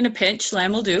 I mean, in a pinch,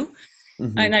 lamb will do.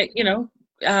 Mm-hmm.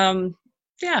 And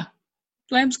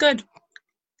lamb's good.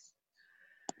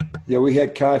 Yeah, we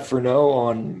had Kai Furneaux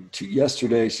on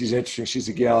yesterday. She's interesting. She's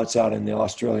a gal that's out in the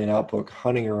Australian outback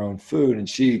hunting her own food, and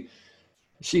she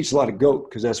eats a lot of goat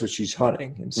because that's what she's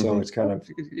hunting. And so it's kind of,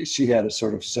 she had a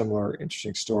sort of similar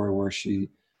interesting story where she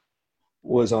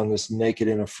was on this Naked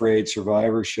and Afraid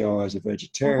Survivor show as a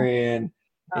vegetarian.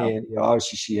 Oh. And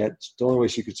obviously the only way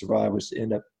she could survive was to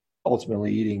end up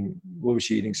ultimately eating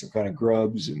some kind of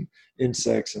grubs and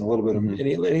insects and a little bit of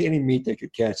any meat they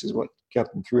could catch is what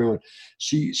kept them through. And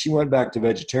she went back to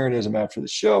vegetarianism after the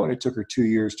show, and it took her 2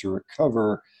 years to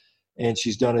recover. And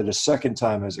she's done it a second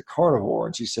time as a carnivore.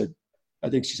 And she said,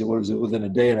 what was it? Within a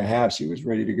day and a half, she was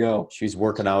ready to go. She's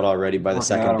working out already by the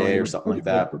second day or something like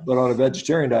that. But on a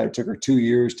vegetarian diet, it took her 2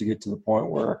 years to get to the point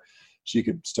where she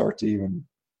could start to even,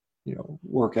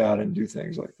 work out and do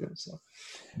things like that. So,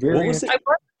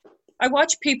 I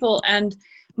watch people, and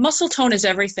muscle tone is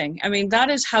everything. I mean, that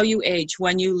is how you age,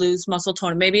 when you lose muscle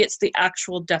tone. Maybe it's the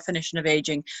actual definition of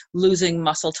aging, losing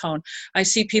muscle tone. I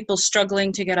see people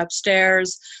struggling to get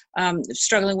upstairs,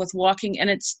 struggling with walking, and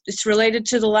it's related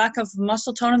to the lack of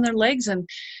muscle tone in their legs. And,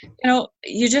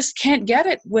 you just can't get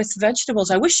it with vegetables.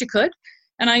 I wish you could.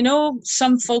 And I know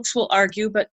some folks will argue,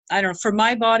 but I don't know, for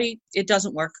my body, it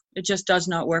doesn't work. It just does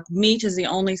not work. Meat is the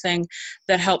only thing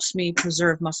that helps me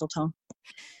preserve muscle tone.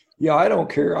 Yeah, I don't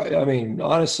care. I mean,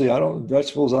 honestly,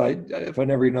 vegetables, if I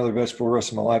never eat another vegetable the rest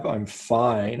of my life, I'm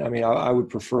fine. I mean, I would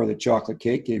prefer that chocolate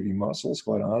cake gave you muscles,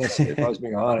 quite honestly, if I was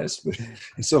being honest. But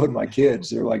so would my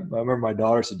kids. They're like, I remember my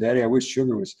daughter said, "Daddy, I wish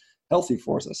sugar was healthy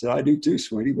for us." I said, "I do too,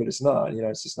 sweetie, but it's not.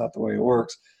 It's just not the way it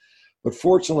works." But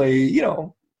fortunately,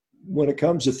 when it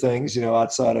comes to things,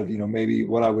 outside of, maybe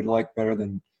what I would like better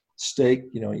than steak,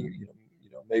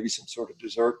 maybe some sort of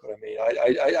dessert. But I mean,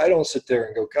 I don't sit there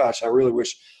and go, gosh, I really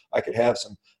wish I could have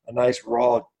a nice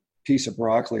raw piece of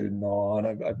broccoli to gnaw on.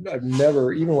 I've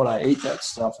never, even when I ate that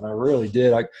stuff, and I really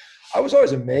did, I was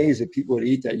always amazed that people would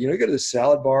eat that. You go to the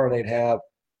salad bar and they'd have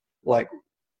like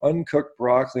uncooked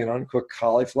broccoli and uncooked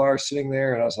cauliflower sitting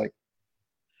there. And I was like,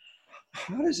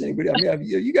 how does anybody, I mean,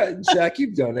 you got, Zach,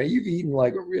 you've done that. You've eaten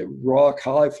like raw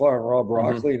cauliflower and raw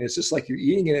broccoli, and it's just like you're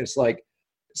eating it. It's like,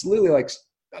 it's literally like,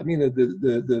 I mean,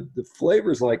 the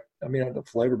flavor is like, I mean, not the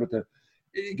flavor, but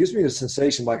it gives me the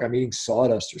sensation like I'm eating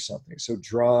sawdust or something. It's so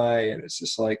dry, and it's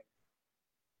just like,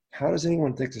 how does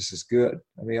anyone think this is good?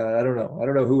 I mean, I don't know. I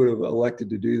don't know who would have elected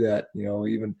to do that. You know,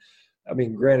 even, I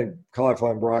mean, granted,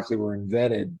 cauliflower and broccoli were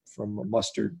invented from a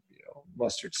mustard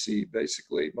seed,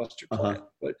 basically, mustard plant.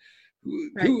 But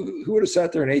who would have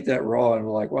sat there and ate that raw and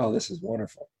were like, wow, this is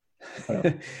wonderful?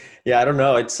 Yeah, I don't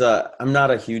know. It's I'm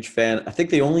not a huge fan. I think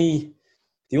the only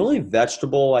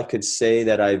vegetable I could say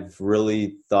that I've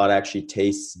really thought actually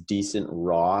tastes decent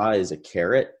raw is a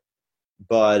carrot.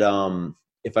 But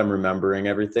if I'm remembering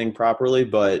everything properly,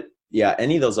 but yeah,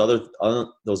 any of those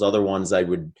other ones I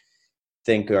would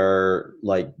think are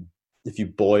like, if you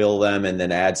boil them and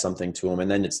then add something to them,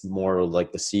 and then it's more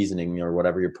like the seasoning or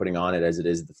whatever you're putting on it as it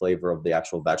is the flavor of the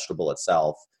actual vegetable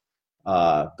itself.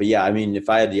 But yeah, I mean, if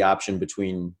I had the option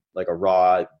between like a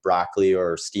raw broccoli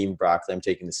or steamed broccoli, I'm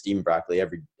taking the steamed broccoli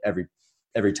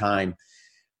every time.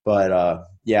 But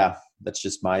yeah, that's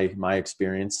just my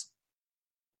experience.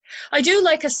 I do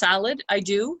like a salad. I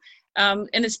do. And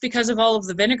it's because of all of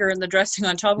the vinegar and the dressing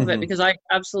on top of it, because I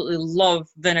absolutely love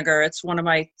vinegar. It's one of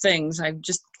my things. I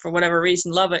just, for whatever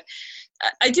reason, love it.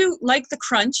 I do like the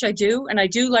crunch. I do. And I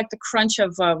do like the crunch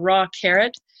of raw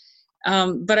carrot.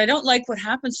 But I don't like what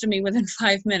happens to me within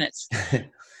 5 minutes.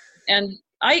 And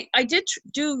I did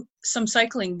do some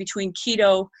cycling between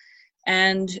keto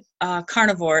and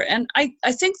carnivore. And I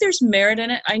think there's merit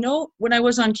in it. I know when I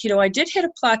was on keto, I did hit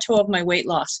a plateau of my weight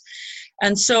loss.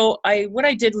 And so what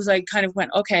I did was I kind of went,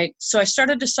 okay, so I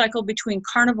started to cycle between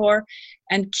carnivore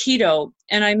and keto,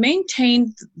 and I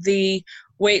maintained the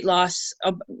weight loss.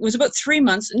 It was about 3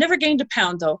 months. Never gained a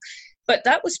pound though, but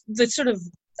that was the sort of,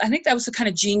 I think that was the kind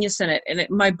of genius in it. And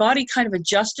my body kind of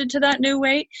adjusted to that new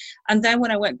weight. And then when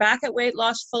I went back at weight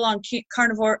loss, full on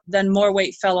carnivore, then more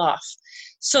weight fell off.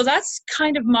 So that's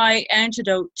kind of my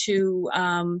antidote to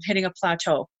hitting a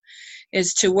plateau,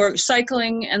 is to work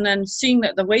cycling and then seeing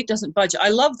that the weight doesn't budge. I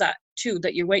love that too,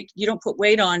 that you don't put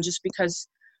weight on just because,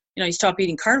 you stop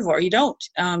eating carnivore. You don't.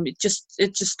 It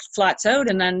just flats out,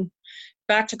 and then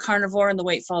back to carnivore and the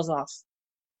weight falls off.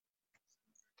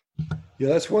 Yeah,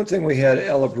 that's one thing. We had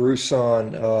Ella Bruce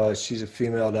on. She's a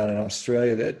female down in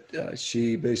Australia that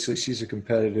she's a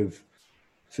competitive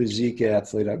physique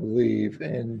athlete, I believe.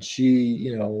 And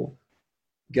she,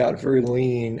 got very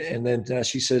lean. And then now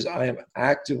she says, I am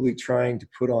actively trying to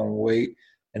put on weight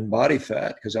and body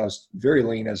fat because I was very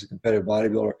lean as a competitive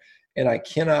bodybuilder. And I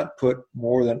cannot put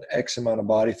more than X amount of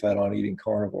body fat on eating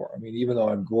carnivore. I mean, even though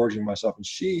I'm gorging myself. And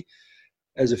she,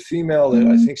 as a female that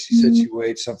I think she said she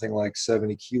weighed something like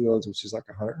 70 kilos, which is like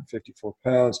 154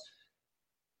 pounds.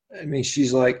 I mean,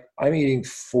 she's like, I'm eating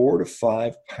 4 to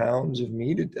 5 pounds of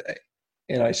meat a day,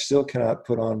 and I still cannot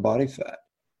put on body fat,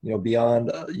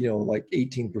 beyond, like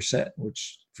 18%,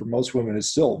 which for most women is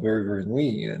still very, very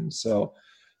lean. And so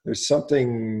there's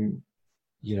something,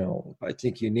 I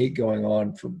think unique going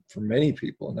on for many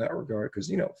people in that regard. Because,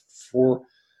 4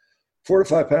 to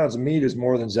 5 pounds of meat is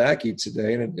more than Zach eats a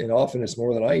day, and often it's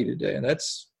more than I eat a day. And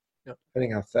that's,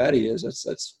 depending how fat he is,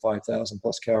 that's 5,000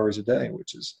 plus calories a day,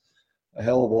 which is a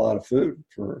hell of a lot of food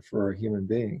for a human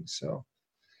being. So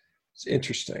it's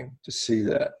interesting to see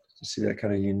that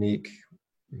kind of unique,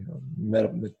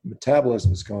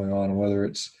 metabolism is going on, whether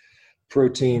it's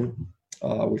protein,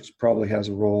 which probably has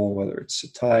a role, whether it's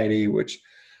satiety, which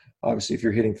obviously if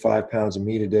you're hitting 5 pounds of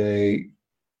meat a day,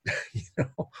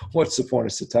 what's the point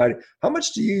of satiety? How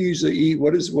much do you usually eat?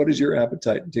 What is your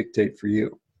appetite dictate for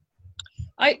you?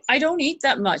 I don't eat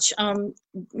that much.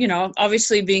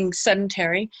 Obviously being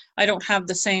sedentary, I don't have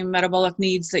the same metabolic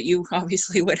needs that you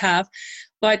obviously would have.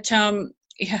 But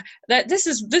this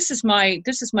is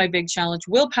my big challenge.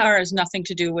 Willpower has nothing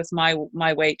to do with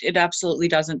my weight. It absolutely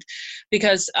doesn't,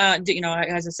 because as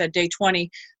I said, day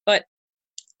 20. But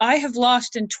I have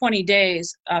lost in 20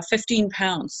 days 15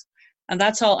 pounds. And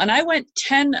that's all. And I went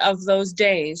 10 of those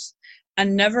days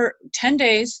and 10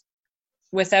 days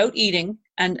without eating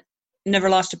and never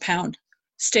lost a pound.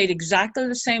 Stayed exactly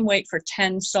the same weight for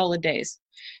 10 solid days.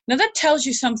 Now that tells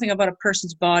you something about a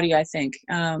person's body, I think.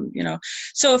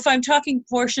 So if I'm talking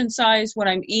portion size, when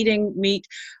I'm eating meat,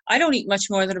 I don't eat much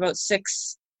more than about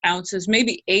 6 ounces,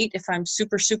 maybe 8 if I'm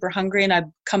super, super hungry and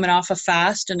I'm coming off a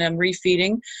fast and I'm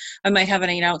refeeding. I might have an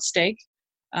 8-ounce steak.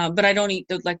 But I don't eat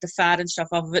the fat and stuff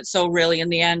off of it. So really, in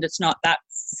the end, it's not that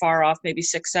far off, maybe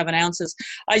 6-7 ounces.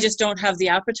 I just don't have the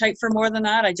appetite for more than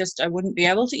that. I wouldn't be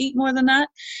able to eat more than that.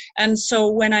 And so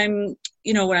when I'm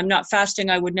not fasting,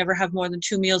 I would never have more than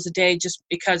 2 meals a day, just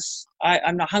because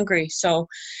I'm not hungry. So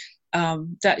a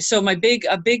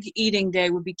big eating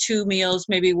day would be 2 meals,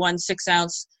 maybe 1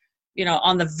 6-ounce,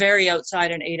 on the very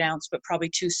outside, an 8-ounce, but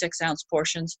probably 2 6-ounce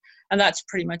portions. And that's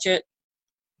pretty much it.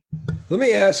 Let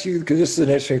me ask you, because this is an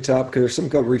interesting topic, there's something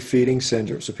called refeeding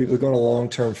syndrome. So people who go on a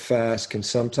long-term fast can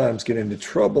sometimes get into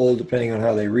trouble depending on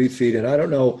how they refeed. And I don't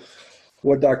know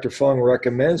what Dr. Fung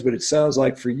recommends, but it sounds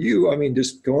like for you, I mean,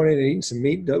 just going in and eating some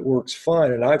meat, that works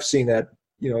fine. And I've seen that,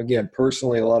 again,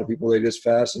 personally, a lot of people, they just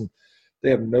fast and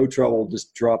they have no trouble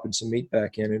just dropping some meat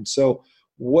back in. And so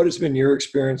what has been your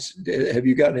experience? Have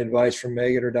you gotten advice from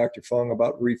Megan or Dr. Fung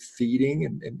about refeeding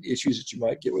and issues that you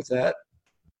might get with that?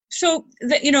 So,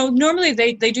 normally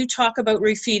they do talk about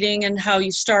refeeding and how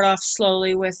you start off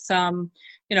slowly with,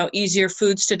 easier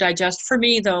foods to digest. For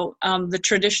me, though, the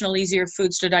traditional easier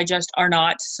foods to digest are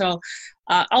not. So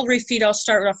I'll refeed. I'll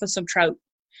start off with some trout.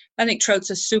 I think trout's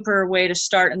a super way to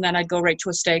start, and then I'd go right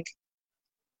to a steak.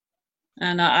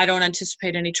 And I don't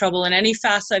anticipate any trouble in any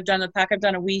fast I've done. I've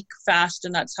done a week fast,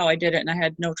 and that's how I did it, and I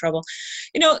had no trouble.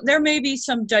 There may be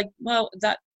some,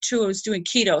 that too, I was doing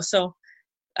keto, so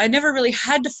I never really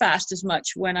had to fast as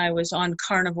much when I was on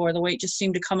carnivore. The weight just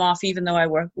seemed to come off, even though I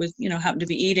was happened to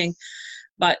be eating.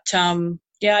 But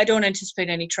I don't anticipate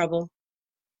any trouble.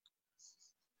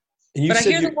 And but I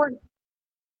hear the warning.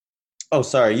 Oh,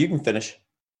 sorry. You can finish.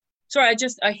 Sorry,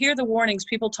 I hear the warnings.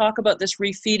 People talk about this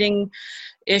refeeding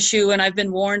issue, and I've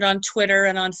been warned on Twitter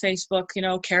and on Facebook.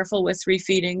 Careful with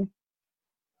refeeding.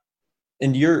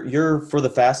 And you're for the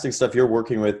fasting stuff, you're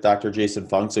working with Dr. Jason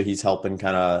Fung, so he's helping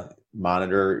kind of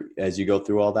monitor as you go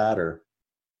through all that, or?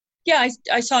 Yeah,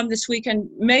 I saw him this week, and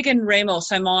Megan Ramos,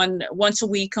 I'm on once a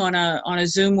week on a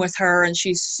Zoom with her, and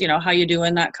she's, how you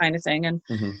doing, that kind of thing. And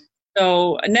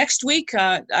so next week,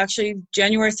 actually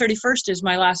January 31st is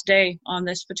my last day on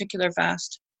this particular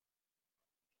fast.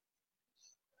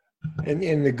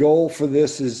 And the goal for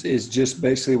this is just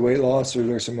basically weight loss, or are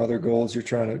there some other goals you're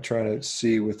trying to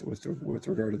see with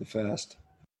regard to the fast?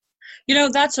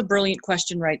 That's a brilliant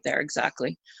question right there.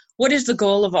 Exactly. What is the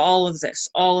goal of all of this?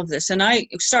 And I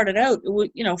started out,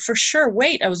 for sure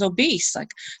weight. I was obese. I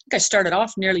think I started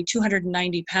off nearly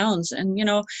 290 pounds, and,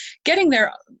 getting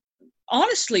there,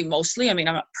 honestly, mostly, I mean,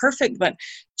 I'm not perfect, but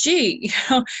gee,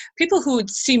 people who would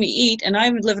see me eat, and I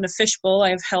live in a fishbowl, I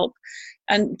have help,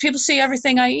 and people see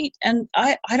everything I eat, and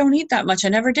I don't eat that much. I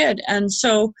never did. And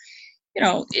so,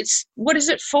 it's, what is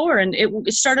it for? And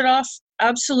it started off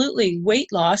absolutely weight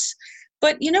loss.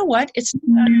 But you know what? It's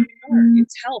not anymore.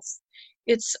 It's health.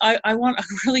 It's I want a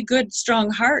really good,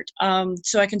 strong heart,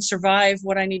 so I can survive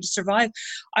what I need to survive.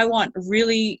 I want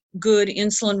really good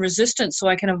insulin resistance so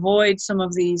I can avoid some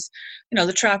of these,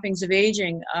 the trappings of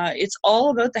aging. It's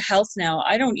all about the health now.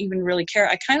 I don't even really care.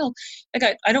 I kind of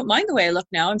I don't mind the way I look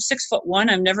now. I'm 6'1".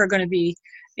 I'm never going to be,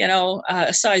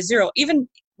 a size 0. Even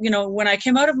when I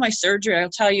came out of my surgery, I'll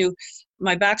tell you,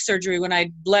 my back surgery, when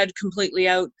I bled completely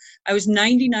out, I was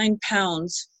 99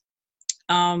 pounds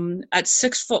at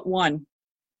 6'1".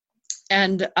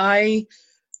 And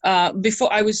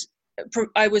before I was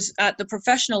at the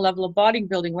professional level of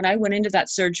bodybuilding when I went into that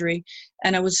surgery,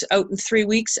 and I was out in 3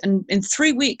 weeks. And in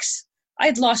 3 weeks, I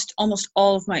had lost almost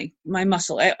all of my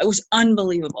muscle. It was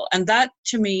unbelievable. And that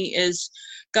to me is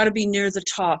got to be near the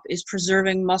top, is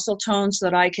preserving muscle tone so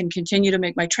that I can continue to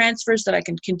make my transfers, that I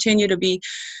can continue to be,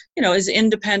 as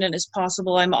independent as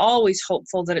possible. I'm always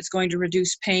hopeful that it's going to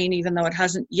reduce pain, even though it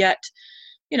hasn't yet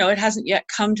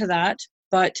come to that.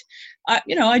 But,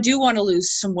 I do want to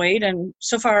lose some weight. And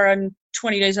so far in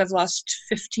 20 days, I've lost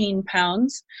 15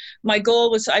 pounds. My goal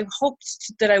was, I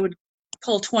hoped that I would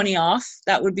pull 20 off.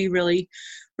 That would be really,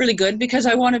 really good, because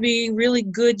I want to be really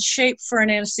good shape for an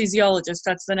anesthesiologist.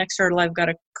 That's the next hurdle I've got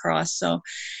to cross. So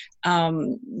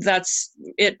that's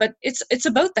it. But it's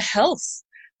about the health.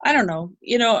 I don't know.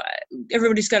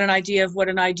 Everybody's got an idea of what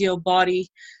an ideal body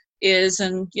is,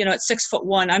 and at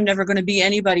 6'1", I'm never going to be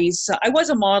anybody's. I was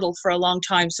a model for a long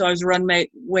time, so I was a runway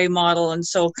model, and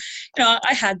so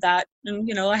I had that, and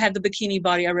I had the bikini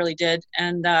body. I really did,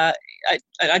 and I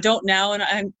don't now, and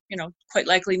I'm quite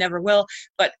likely never will.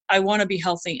 But I want to be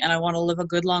healthy, and I want to live a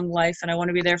good long life, and I want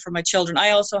to be there for my children.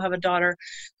 I also have a daughter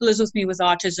who lives with me with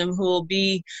autism, who will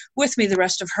be with me the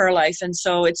rest of her life, and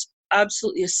so it's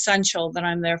absolutely essential that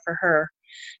I'm there for her.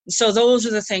 So those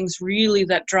are the things really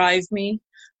that drive me,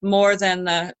 more than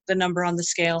the number on the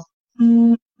scale.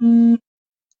 Yeah,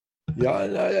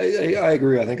 I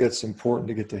agree. I think it's important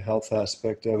to get the health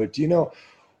aspect of it.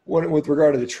 with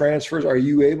regard to the transfers, are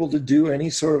you able to do any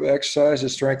sort of exercise to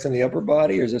strengthen the upper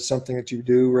body, or is that something that you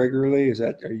do regularly?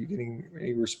 Are you getting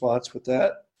any response with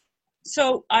that?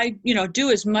 So I, do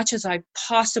as much as I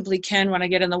possibly can when I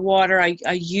get in the water. I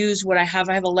use what I have.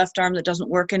 I have a left arm that doesn't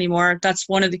work anymore. That's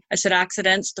one of I said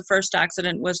accidents. The first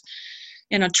accident was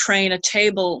in a train, a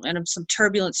table, and some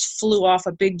turbulence flew off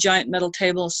a big giant metal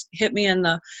table, hit me in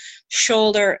the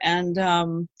shoulder, and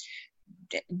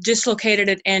dislocated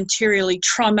it anteriorly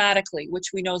traumatically,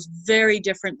 which we know is very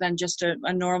different than just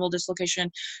a normal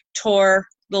dislocation. Tore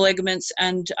the ligaments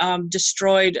and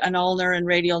destroyed an ulnar and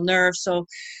radial nerve. So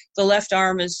the left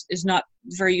arm is not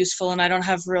very useful, and I don't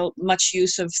have real much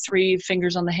use of 3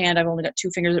 fingers on the hand. I've only got 2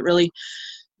 fingers that really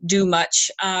do much.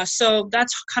 So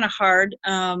that's kind of hard.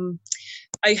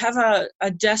 I have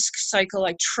a desk cycle.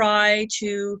 I try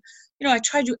to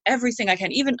do everything I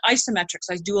can, even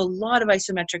isometrics. I do a lot of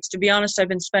isometrics. To be honest, I've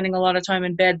been spending a lot of time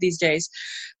in bed these days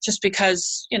just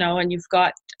because, and you've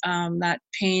got that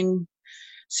pain,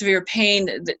 severe pain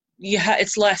that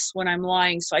it's less when I'm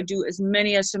lying. So I do as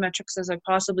many isometrics as I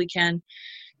possibly can.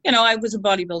 I was a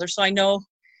bodybuilder, so I know,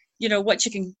 what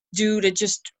you can do to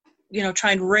just,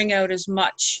 try and wring out as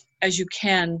much as you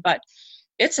can. But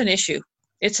it's an issue.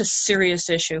 It's a serious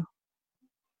issue.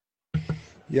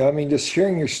 Yeah, I mean, just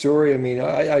hearing your story, I mean,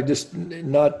 I just,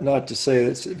 not to say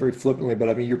this very flippantly, but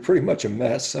I mean, you're pretty much a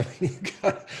mess. I mean, you've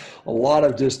got a lot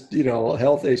of just,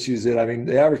 health issues that, I mean,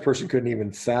 the average person couldn't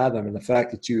even fathom. And the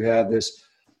fact that you have this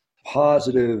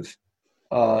positive,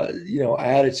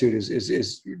 attitude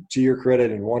is to your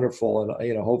credit and wonderful.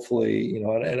 And, hopefully,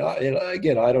 and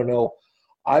again, I don't know.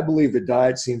 I believe the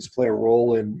diet seems to play a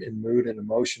role in mood and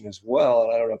emotion as well.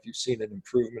 And I don't know if you've seen an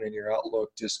improvement in your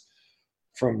outlook just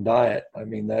from diet. I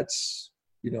mean, that's,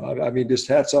 just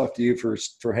hats off to you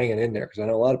for hanging in there, because I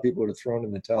know a lot of people would have thrown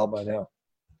in the towel by now.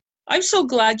 I'm so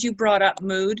glad you brought up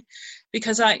mood,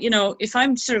 because if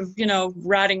I'm sort of,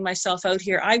 ratting myself out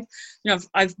here,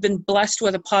 I've been blessed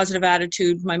with a positive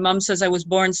attitude. My mom says I was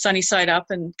born sunny side up,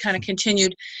 and kind of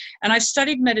continued. And I've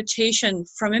studied meditation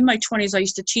from in my 20s. I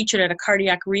used to teach it at a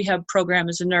cardiac rehab program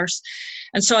as a nurse.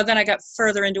 And so then I got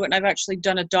further into it, and I've actually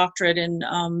done a doctorate in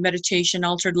meditation,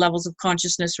 altered levels of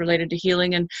consciousness related to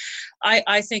healing. And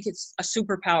I think it's a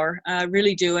superpower. I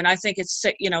really do. And I think it's,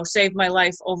 saved my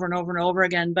life over and over and over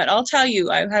again. But I'll tell you,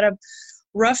 I've had a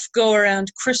rough go around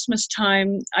Christmas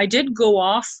time. I did go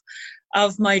off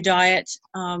of my diet,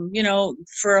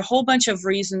 for a whole bunch of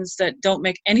reasons that don't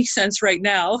make any sense right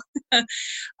now.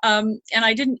 And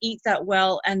I didn't eat that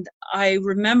well. And I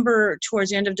remember towards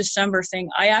the end of December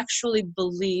I actually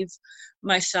believe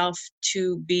myself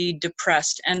to be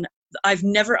depressed. And I've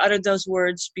never uttered those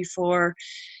words before.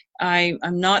 I'm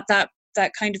not that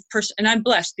kind of person. And I'm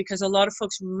blessed, because a lot of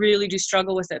folks really do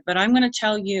struggle with it. But I'm going to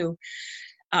tell you,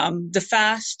 the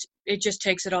fast, it just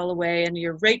takes it all away, and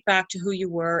you're right back to who you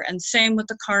were. And same with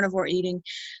the carnivore eating,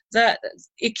 that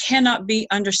it cannot be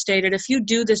understated. If you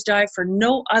do this diet for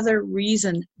no other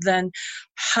reason than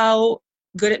how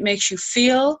good it makes you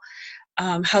feel,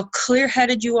 how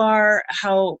clear-headed you are,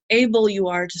 how able you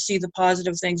are to see the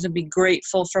positive things and be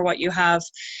grateful for what you have,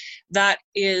 that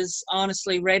is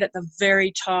honestly right at the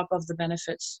very top of the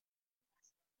benefits.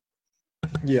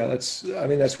 Yeah, that's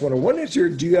wonderful.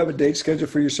 Do you have a date scheduled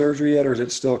for your surgery yet, or is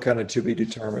it still kind of to be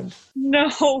determined?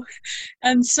 No.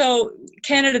 And so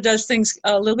Canada does things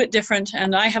a little bit different.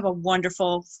 And I have a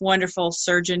wonderful, wonderful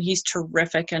surgeon. He's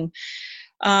terrific. And,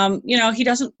 he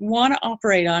doesn't want to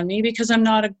operate on me because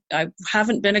I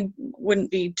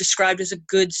wouldn't be described as a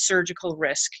good surgical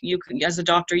risk. You can, as a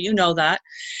doctor, that.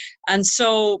 And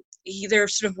so they're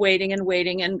sort of waiting. And when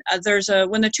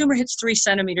the tumor hits 3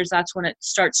 centimeters, that's when it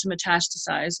starts to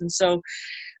metastasize. And so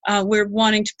we're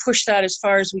wanting to push that as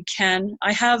far as we can.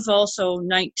 I have also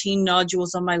 19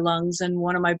 nodules on my lungs and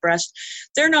one on my breast.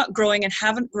 They're not growing and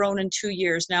haven't grown in 2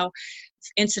 years. Now,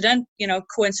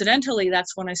 coincidentally,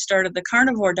 that's when I started the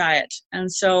carnivore diet.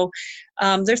 And so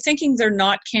they're thinking they're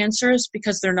not cancerous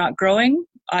because they're not growing.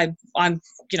 I'm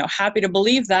happy to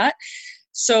believe that.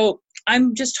 So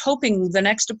I'm just hoping the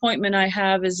next appointment I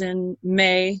have is in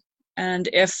May. And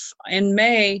if in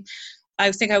May,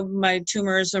 I think my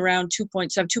tumor is around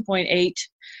 2.7, 2.8.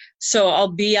 So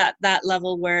I'll be at that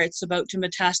level where it's about to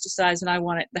metastasize and I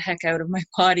want it the heck out of my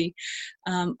body.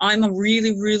 I'm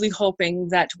really, really hoping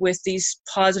that with these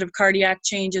positive cardiac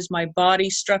changes, my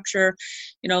body structure,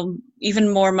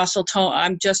 even more muscle tone,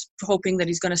 I'm just hoping that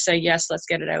he's going to say, yes, let's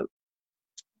get it out.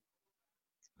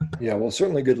 Yeah, well,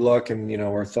 certainly good luck, and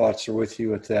our thoughts are with you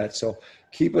with that. So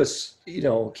keep us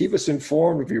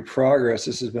informed of your progress.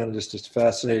 This has been just a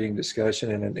fascinating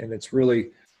discussion, and it's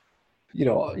really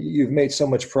you've made so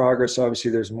much progress.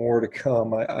 Obviously, there's more to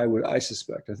come. I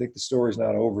suspect. I think the story's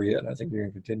not over yet, and I think you're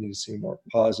going to continue to see more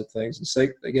positive things. And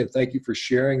again, thank you for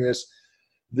sharing this.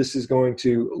 This is going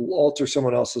to alter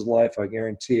someone else's life. I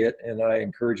guarantee it. And I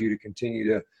encourage you to continue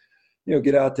to,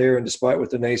 get out there, and despite what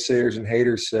the naysayers and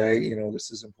haters say,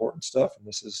 this is important stuff. And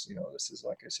this is,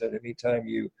 like I said, anytime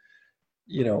you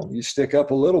stick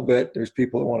up a little bit, there's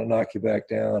people that want to knock you back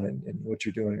down, and what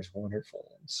you're doing is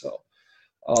wonderful. And so,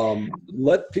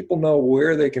 let people know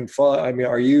where they can follow. I mean,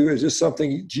 is this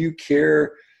something, do you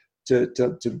care to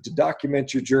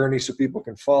document your journey so people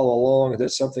can follow along? Is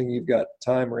that something you've got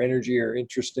time or energy or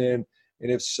interest in?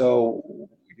 And if so,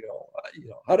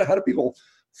 how do people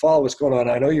follow what's going on?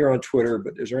 I know you're on Twitter,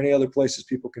 but is there any other places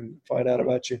people can find out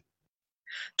about you?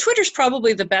 Twitter's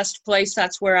probably the best place.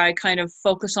 That's where I kind of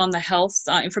focus on the health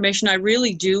information. I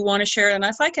really do want to share it. And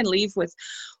if I can leave with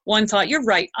one thought, you're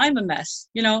right, I'm a mess,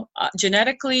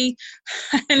 genetically,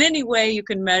 in any way you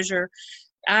can measure,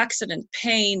 accident,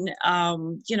 pain,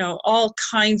 all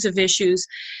kinds of issues.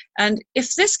 And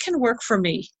if this can work for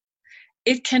me,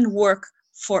 it can work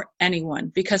for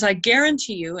anyone, because I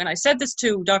guarantee you, and I said this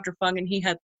to Dr. Fung, and he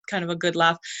had kind of a good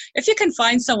laugh, if you can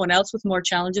find someone else with more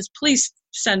challenges, please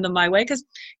send them my way, because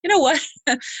you know what,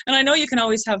 and I know you can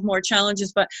always have more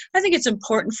challenges, but I think it's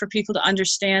important for people to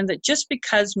understand that just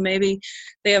because maybe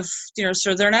they have,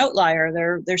 so they're an outlier,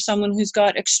 they're someone who's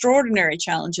got extraordinary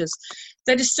challenges,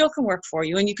 that it still can work for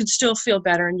you, and you can still feel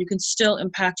better, and you can still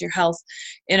impact your health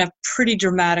in a pretty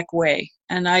dramatic way.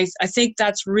 And I think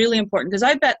that's really important, because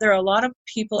I bet there are a lot of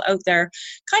people out there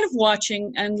kind of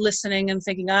watching and listening and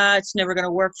thinking, it's never going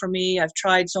to work for me. I've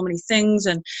tried so many things,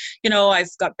 and, I've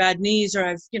got bad knees, or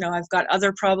I've got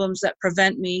other problems that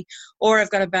prevent me, or I've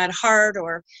got a bad heart,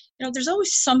 or, there's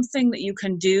always something that you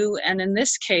can do. And in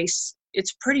this case,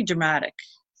 it's pretty dramatic.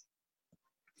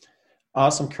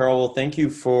 Awesome, Carol. Well, thank you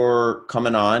for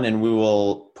coming on, and we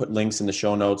will put links in the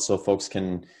show notes so folks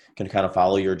can kind of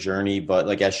follow your journey. But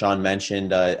like, as Sean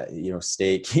mentioned,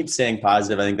 keep staying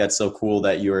positive. I think that's so cool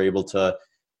that you were able to,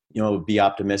 be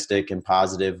optimistic and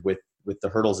positive with the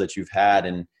hurdles that you've had.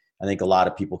 And I think a lot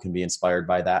of people can be inspired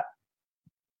by that.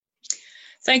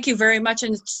 Thank you very much.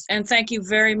 And thank you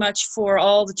very much for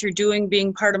all that you're doing,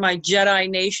 being part of my Jedi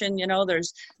Nation.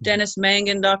 There's Dennis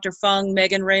Mangan, Dr. Fung,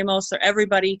 Megan Ramos,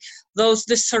 everybody.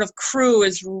 This sort of crew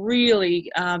has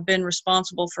really been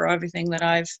responsible for everything that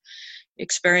I've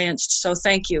experienced. So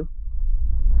thank you.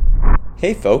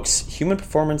 Hey folks, Human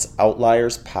Performance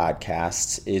Outliers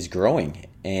podcast is growing,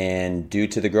 and due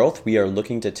to the growth, we are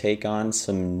looking to take on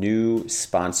some new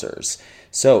sponsors.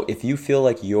 So if you feel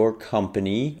like your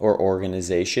company or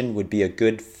organization would be a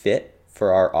good fit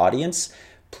for our audience,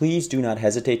 please do not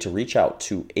hesitate to reach out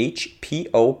to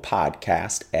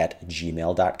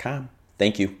hpopodcast@gmail.com.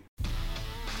 Thank you.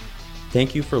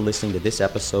 Thank you for listening to this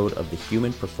episode of the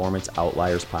Human Performance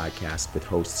Outliers podcast with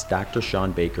hosts Dr.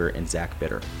 Sean Baker and Zach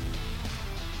Bitter.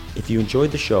 If you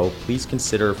enjoyed the show, please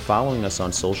consider following us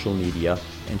on social media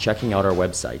and checking out our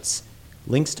websites.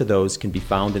 Links to those can be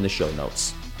found in the show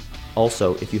notes.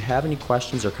 Also, if you have any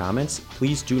questions or comments,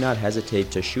 please do not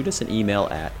hesitate to shoot us an email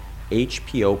at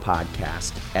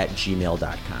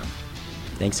hpopodcast@gmail.com.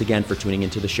 Thanks again for tuning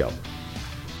into the show.